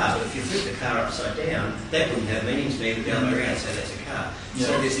a car, but if you flip the car upside down, that wouldn't have meaning to me, but the other way around, so that's a car. Yeah.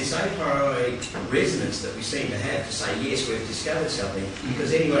 So there's this a priori resonance that we seem to have to say, yes, we've discovered something,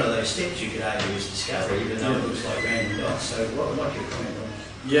 because any one of those steps you could argue is discovery, even though it looks like random dots. So what's your comment on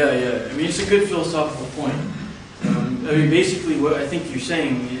that? Yeah. I mean, it's a good philosophical point. I mean, basically what I think you're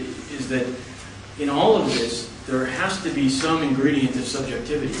saying is that in all of this, there has to be some ingredient of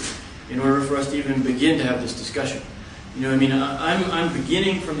subjectivity in order for us to even begin to have this discussion. You know, I mean, I'm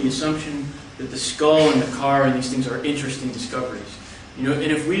beginning from the assumption that the skull and the car and these things are interesting discoveries. You know, and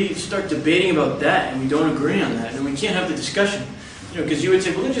if we start debating about that and we don't agree on that, then we can't have the discussion. You know, because you would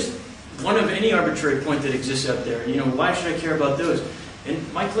say, well, they're just one of any arbitrary point that exists out there. You know, why should I care about those?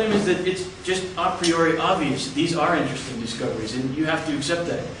 And my claim is that it's just a priori obvious. These are interesting discoveries, and you have to accept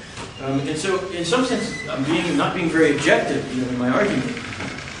that. And so, in some sense, I'm not being very objective, you know, in my argument.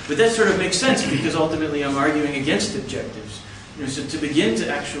 But that sort of makes sense because ultimately I'm arguing against objectives. You know, so to begin to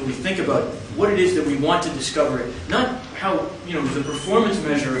actually think about what it is that we want to discover, not how, you know, the performance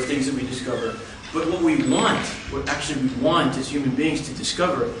measure of things that we discover, but what we want, what actually we want as human beings to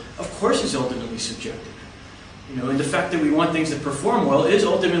discover, of course, is ultimately subjective. You know, and the fact that we want things that perform well is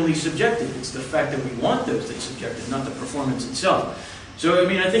ultimately subjective. It's the fact that we want those that's subjective, not the performance itself. So, I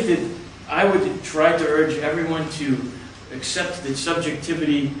mean, I think that I would try to urge everyone to accept that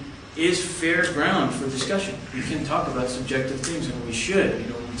subjectivity is fair ground for discussion. We can talk about subjective things, and we should, you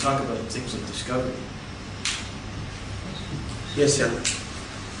know, when we talk about things like discovery. Yes, Jan.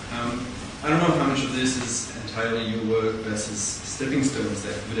 I don't know how much of this is entirely your work versus stepping stones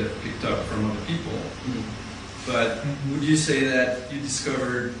that would have picked up from other people. But would you say that you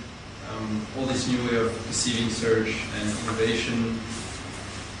discovered all this new way of perceiving search and innovation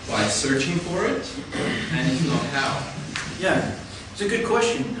by searching for it? And if not, how? Yeah, it's a good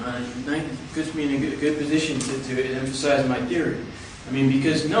question. It puts me in a good position to emphasize my theory. I mean,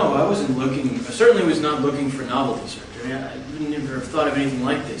 because no, I wasn't looking, I certainly was not looking for novelty search. I mean, I wouldn't ever have thought of anything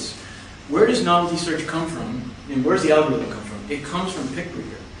like this. Where does novelty search come from? And where does the algorithm come from? It comes from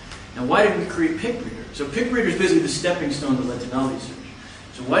PicReader. Now, why did we create PicReader? So PicReader is basically the stepping stone that led to novelty search.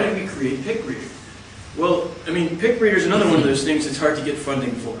 So why did we create PicReader? Well, I mean, PicReader is another one of those things that's hard to get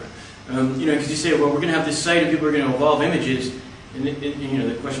funding for. You know, because you say, well, we're going to have this site and people are going to evolve images. And you know,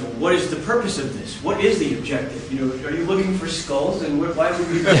 the question, well, what is the purpose of this? What is the objective? You know, are you looking for skulls? And why would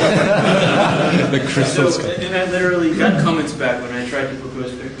we do that? The crystal skull. And I literally got comments back when I tried to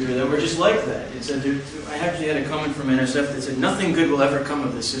propose PicReader that were just like that. It said, I actually had a comment from NSF that said, nothing good will ever come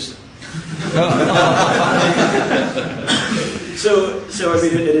of this system. So I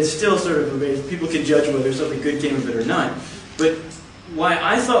mean, it's still sort of, people can judge whether something good came of it or not. But why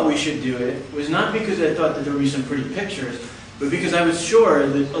I thought we should do it was not because I thought that there would be some pretty pictures, but because I was sure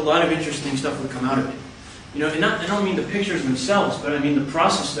that a lot of interesting stuff would come out of it. You know, and I don't mean the pictures themselves, but I mean the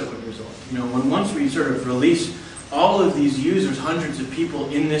process that would result. You know, once we sort of release all of these users, hundreds of people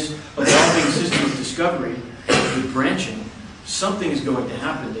in this evolving system of discovery with branching, something is going to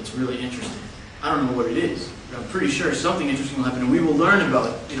happen that's really interesting. I don't know what it is, but I'm pretty sure something interesting will happen, and we will learn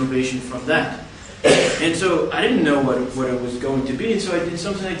about innovation from that. And so I didn't know what it was going to be, and so I did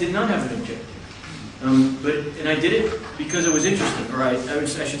something I did not have an objective. And I did it because it was interesting, or I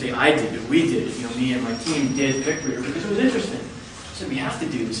should say I did it, we did it, you know, me and my team did PicReader because it was interesting. I said, we have to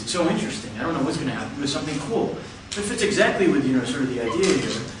do this, it's so interesting, I don't know what's going to happen, but it's something cool. It fits exactly with, you know, sort of the idea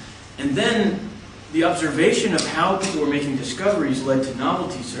here. And then the observation of how people were making discoveries led to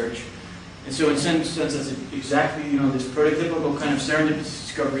novelty search. And so in some sense, that's exactly, you know, this prototypical kind of serendipitous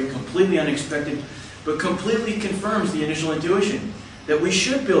discovery, completely unexpected, but completely confirms the initial intuition that we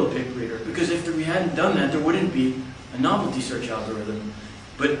should build PicReader, because if we hadn't done that, there wouldn't be a novelty search algorithm.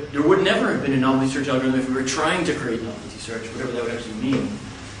 But there would never have been a novelty search algorithm if we were trying to create novelty search, whatever that would actually mean.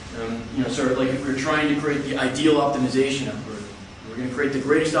 You know, sort of like if we were trying to create the ideal optimization algorithm, we're going to create the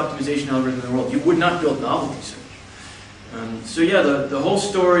greatest optimization algorithm in the world, you would not build novelty search. So yeah, the whole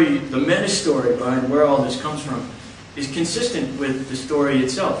story, the meta-story behind where all this comes from is consistent with the story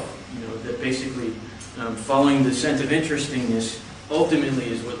itself. You know, that basically following the sense of interestingness ultimately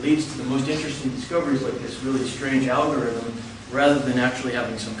is what leads to the most interesting discoveries, like this really strange algorithm, rather than actually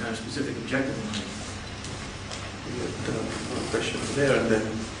having some kind of specific objective in mind. One question there, and then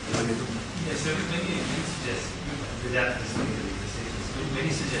Yes, so maybe you can suggest, without listening to the decisions, when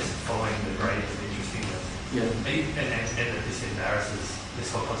you suggest following the gradient of interestingness, Yeah. and that this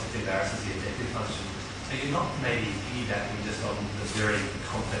whole concept embarrasses the objective function, are you not maybe piggybacking just on the very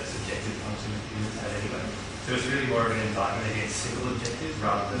complex objective function that humans have anyway? So it's really more of an indictment against simple objectives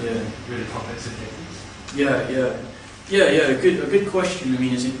rather than really complex objectives? A good question. I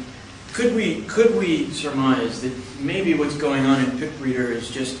mean, could we surmise that maybe what's going on in PicReader is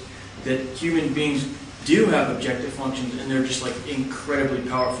just that human beings do have objective functions and they're just like incredibly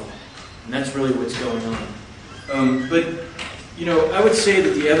powerful, and that's really what's going on. But you know, I would say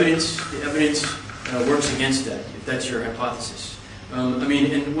that the evidence works against that, if that's your hypothesis. I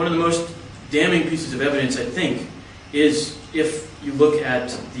mean, and one of the most damning pieces of evidence, I think, is if you look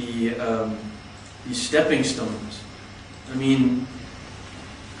at the stepping stones. I mean,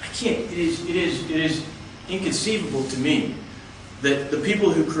 it is inconceivable to me that the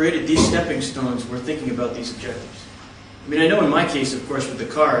people who created these stepping stones were thinking about these objectives. I mean, I know in my case, of course, with the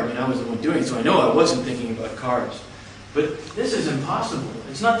car, I mean, I was the one doing it, so I know I wasn't thinking about cars. But this is impossible.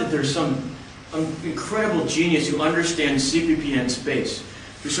 It's not that there's some incredible genius who understands CPPN space,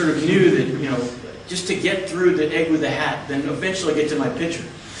 who sort of knew that, you know, just to get through the egg with the hat, then eventually get to my picture.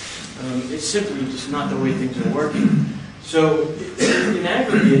 It's simply just not the way things are working. So, in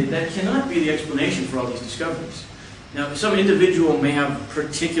aggregate, that cannot be the explanation for all these discoveries. Now, some individual may have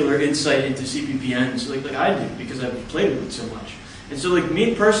particular insight into CPPNs, like I do, because I've played with it so much. And so, like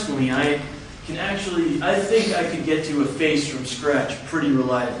me personally, I think I could get to a face from scratch pretty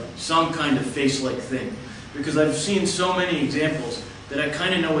reliably, some kind of face-like thing, because I've seen so many examples that I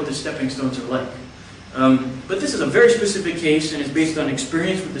kind of know what the stepping stones are like. But this is a very specific case, and it's based on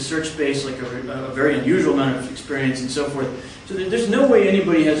experience with the search space, like a very unusual amount of experience and so forth. So there's no way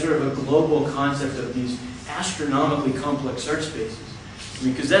anybody has sort of a global concept of these astronomically complex search spaces. I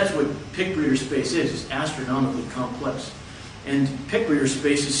mean, because that's what PicReader space is, it's astronomically complex. And PicReader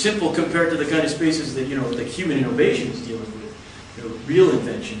space is simple compared to the kind of spaces that, you know, like human innovation is dealing with, you know, real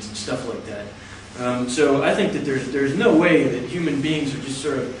inventions and stuff like that. So I think that there's no way that human beings are just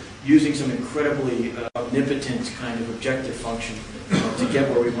sort of using some incredibly omnipotent kind of objective function to get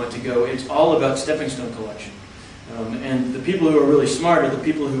where we want to go. It's all about stepping stone collection. And the people who are really smart are the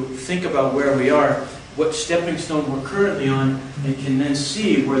people who think about where we are, what stepping stone we're currently on, and can then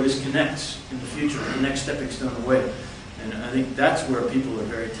see where this connects in the future, the next stepping stone away. And I think that's where people are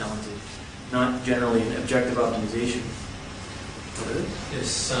very talented, not generally in objective optimization.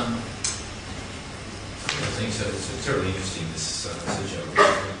 Yes, I think so. It's terribly interesting, this search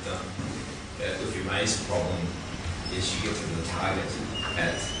algorithm. With your maze problem, is you get to the target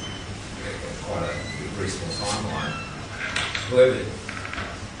at quite a very small timeline. However,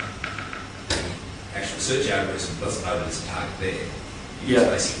 the actual search algorithm doesn't know that there's a target there. You just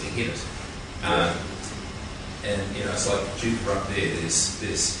basically hit it. And you know, it's like Jupiter up there. There's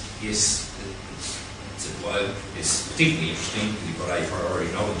yes, it's a globe. It's particularly interesting because you've got a priori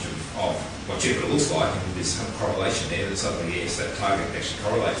knowledge of what Jupiter looks like, and there's some correlation there. That suddenly, yes, that target actually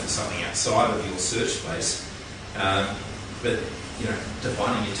correlates with something outside of your search space. But you know,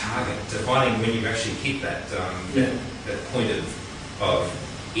 defining your target, defining when you actually hit that that point of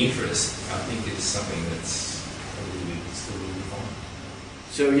interest, I think is something that's still a little defined.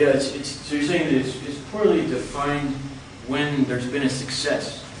 So yeah, so you're saying that it's poorly defined when there's been a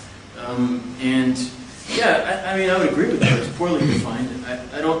success, and yeah, I mean I would agree with that. It's poorly defined.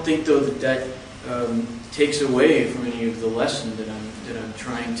 I don't think though that takes away from any of the lesson that I'm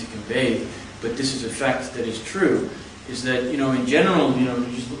trying to convey. But this is a fact that is true. Is that, you know, in general, you know,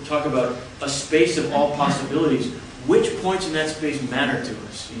 you just talk about a space of all possibilities. Which points in that space matter to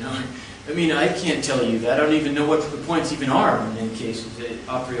us? You know, I mean, I can't tell you that. I don't even know what the points even are in many cases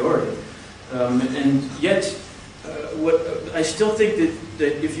a priori. And yet, I still think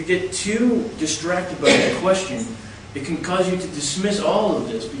that if you get too distracted by that question, it can cause you to dismiss all of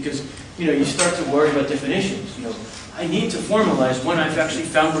this because, you know, you start to worry about definitions. You know, I need to formalize when I've actually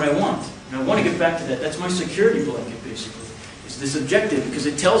found what I want. And I want to get back to that. That's my security blanket, basically. It's this objective because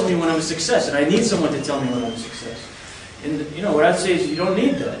it tells me when I'm a success, and I need someone to tell me when I'm a success. And, you know, what I'd say is you don't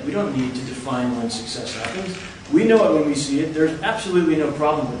need that. We don't need to define when success happens. We know it when we see it. There's absolutely no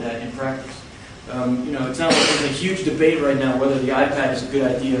problem with that in practice. You know, it's not like there's a huge debate right now whether the iPad is a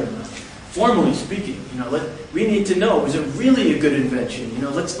good idea or not. Formally speaking, you know, we need to know, is it really a good invention? You know,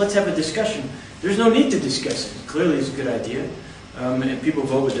 let's have a discussion. There's no need to discuss it. Clearly it's a good idea. And people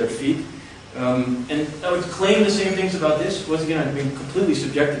vote with their feet. And I would claim the same things about this. Once again, I'm making completely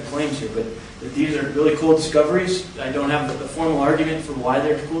subjective claims here, but that these are really cool discoveries. I don't have a formal argument for why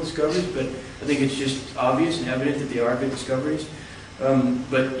they're cool discoveries, but I think it's just obvious and evident that they are good discoveries.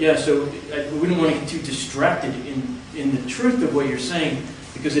 But yeah, so we wouldn't want to get too distracted in the truth of what you're saying,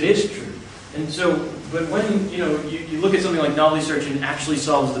 because it is true. And so, but when you look at something like novelty search and actually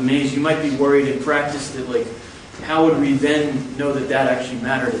solves the maze, you might be worried in practice that, like, how would we then know that that actually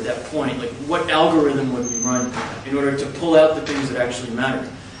mattered at that point? Like, what algorithm would we run in order to pull out the things that actually matter?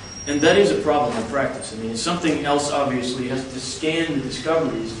 And that is a problem in practice. I mean, something else obviously has to scan the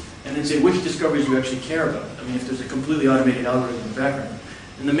discoveries and then say which discoveries you actually care about. I mean, if there's a completely automated algorithm in the background.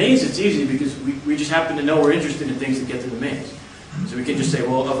 In the maze, it's easy because we just happen to know we're interested in things that get to the maze. So we can just say,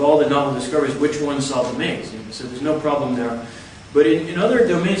 well, of all the novel discoveries, which ones solve the maze? So there's no problem there. But in other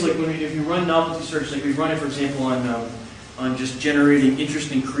domains, like if you run novelty search, like we run it, for example, on just generating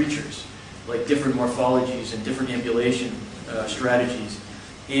interesting creatures, like different morphologies and different ambulation strategies.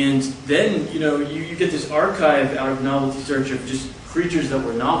 And then, you get this archive out of novelty search of just creatures that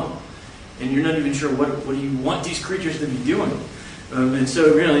were novel. And you're not even sure what do you want these creatures to be doing. And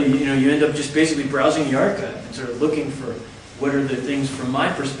so really, you end up just basically browsing the archive and sort of looking for what are the things from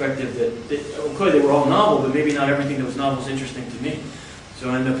my perspective that okay, they were all novel, but maybe not everything that was novel is interesting to me. So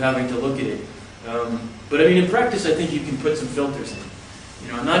I end up having to look at it. But I mean, in practice, I think you can put some filters in.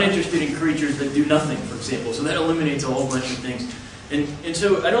 I'm not interested in creatures that do nothing, for example. So that eliminates a whole bunch of things. And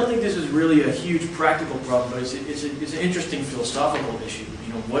so I don't think this is really a huge practical problem, but it's an interesting philosophical issue.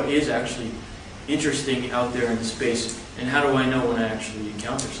 What is actually interesting out there in the space, and how do I know when I actually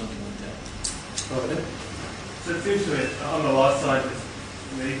encounter something like that? So it seems to me, on the life scientist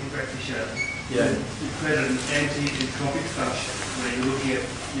medical practitioner, you created an anti-entropic function where you're looking at,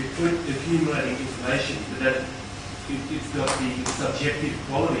 you're accumulating information, but it's got the subjective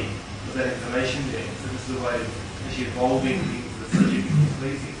quality of that information there. So this is a way of actually evolving things that are subjectively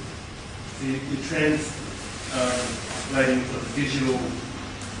pleasing. So you're translating from the digital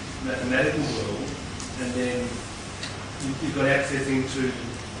mathematical world, and then you've got access into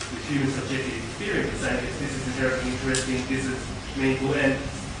the human subjective experience, saying this is inherently interesting, this is meaningful, and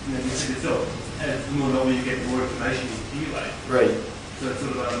you said yourself, as the more novel you get, the more information you accumulate. Right. So it's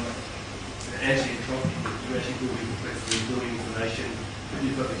sort of anti-entropic, you're actually building complexity, building information, but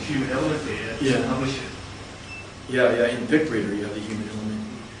you've got the human element there to publish it. Yeah, in PicBreeder you have the human element.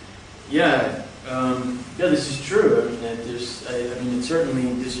 Yeah, this is true. I mean, it's certainly,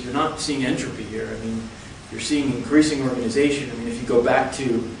 you're not seeing entropy here. I mean, you're seeing increasing organization. I mean, if you go back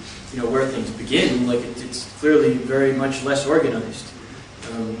to, where things begin, like it's clearly very much less organized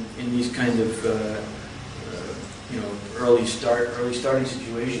in these kind of, early starting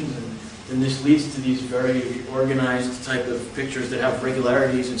situations, and then this leads to these very organized type of pictures that have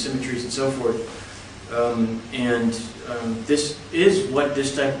regularities and symmetries and so forth. This is what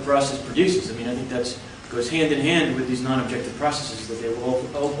this type of process produces. I mean, I think that goes hand in hand with these non-objective processes, that they will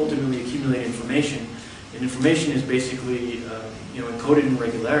ultimately accumulate information. And information is basically, encoded in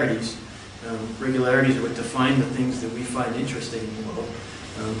regularities. Regularities are what define the things that we find interesting in the world.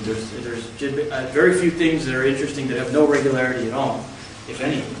 There's very few things that are interesting that have no regularity at all, if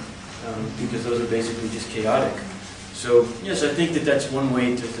any, because those are basically just chaotic. So yes, I think that's one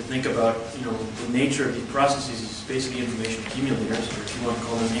way to think about, the nature of these processes is basically information accumulators, or if you want to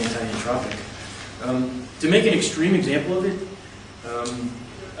call them anti-entropic. To make an extreme example of it,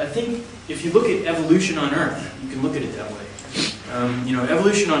 I think if you look at evolution on Earth, you can look at it that way.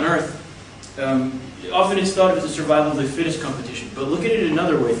 Evolution on Earth, often it's thought of as a survival of the fittest competition, but look at it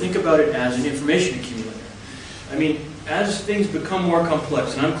another way. Think about it as an information accumulator. I mean, as things become more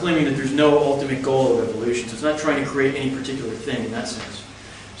complex, and I'm claiming that there's no ultimate goal of evolution, so it's not trying to create any particular thing in that sense.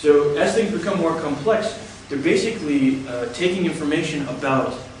 So as things become more complex, they're basically taking information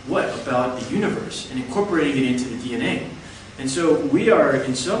about what? About the universe and incorporating it into the DNA. And so we are,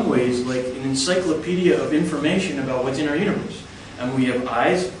 in some ways, like an encyclopedia of information about what's in our universe. And we have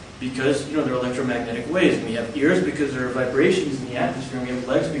eyes because, they're electromagnetic waves. And we have ears because there are vibrations in the atmosphere. And we have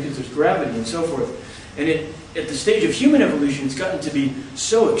legs because there's gravity and so forth. And at the stage of human evolution, it's gotten to be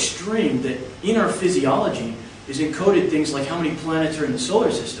so extreme that in our physiology is encoded things like how many planets are in the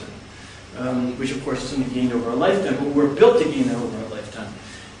solar system, which of course is something gained over a lifetime, but we're built to gain that over a lifetime.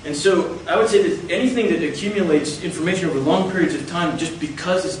 And so I would say that anything that accumulates information over long periods of time just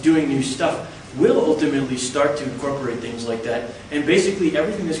because it's doing new stuff will ultimately start to incorporate things like that. And basically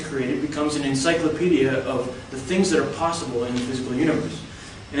everything that's created becomes an encyclopedia of the things that are possible in the physical universe.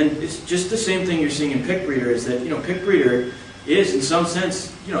 And it's just the same thing you're seeing in PicBreeder, is that, PicBreeder is, in some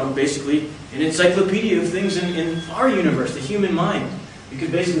sense, basically an encyclopedia of things in our universe, the human mind. Because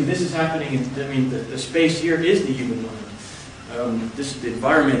basically this is happening, the space here is the human mind. This is the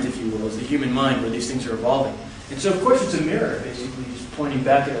environment, if you will, is the human mind where these things are evolving. And so, of course, it's a mirror, basically, just pointing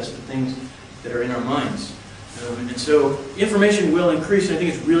back at us the things that are in our minds. And so information will increase, and I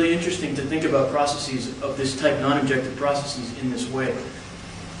think it's really interesting to think about processes of this type, non-objective processes, in this way.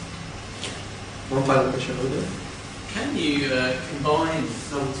 One final question over there. Can you combine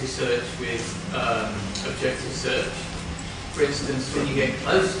novelty search with objective search? For instance, when you get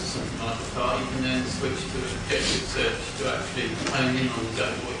close to something like a car, you can then switch to objective search to actually hone in on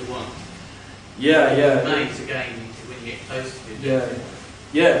exactly what you want. Yeah. Maze again, when you get close to it.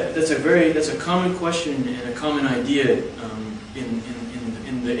 Yeah. That's a common question and a common idea in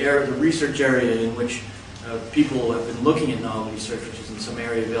the research area in which people have been looking at novelty search, which is in some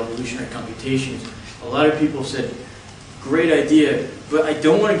area of evolutionary computations. A lot of people said, great idea, but I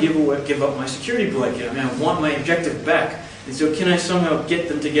don't want to give up my security blanket. I mean, I want my objective back. And so can I somehow get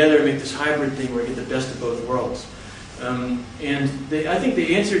them together and make this hybrid thing where I get the best of both worlds? I think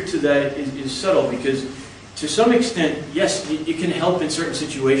the answer to that is subtle, because to some extent, yes, it can help in certain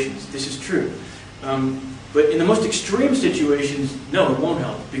situations. This is true. But in the most extreme situations, no, it won't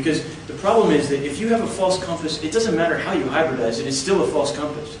help. Because the problem is that if you have a false compass, it doesn't matter how you hybridize it, it's still a false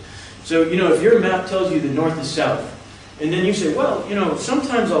compass. So, if your map tells you the north is south, and then you say, well,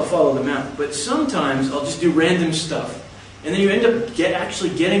 sometimes I'll follow the map, but sometimes I'll just do random stuff. And then you end up actually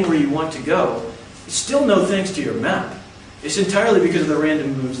getting where you want to go. It's still no thanks to your map. It's entirely because of the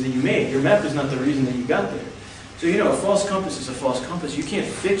random moves that you made. Your map is not the reason that you got there. So, a false compass is a false compass. You can't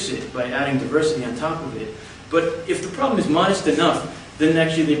fix it by adding diversity on top of it. But if the problem is modest enough, then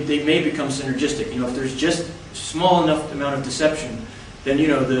actually they may become synergistic. If there's just a small enough amount of deception, then,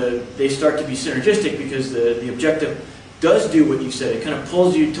 they start to be synergistic, because the objective does do what you said. It kind of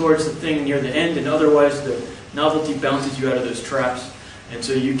pulls you towards the thing near the end, and otherwise the novelty bounces you out of those traps. And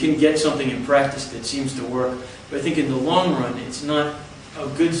so you can get something in practice that seems to work. But I think in the long run, it's not a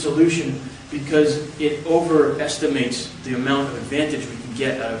good solution, because it overestimates the amount of advantage we can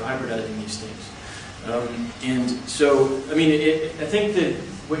get out of hybridizing these things. I think that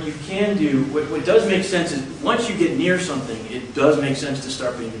what you can do, what does make sense is, once you get near something, it does make sense to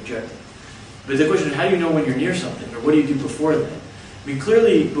start being objective. But the question is, how do you know when you're near something, or what do you do before that?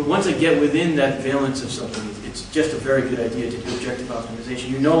 Clearly, but once I get within that valence of something, it's just a very good idea to do objective optimization.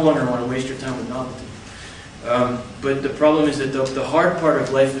 You no longer want to waste your time with novelty. But the problem is that the hard part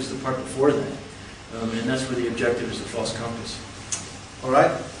of life is the part before that. And that's where the objective is the false compass. All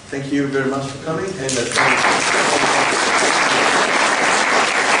right. Thank you very much for coming. And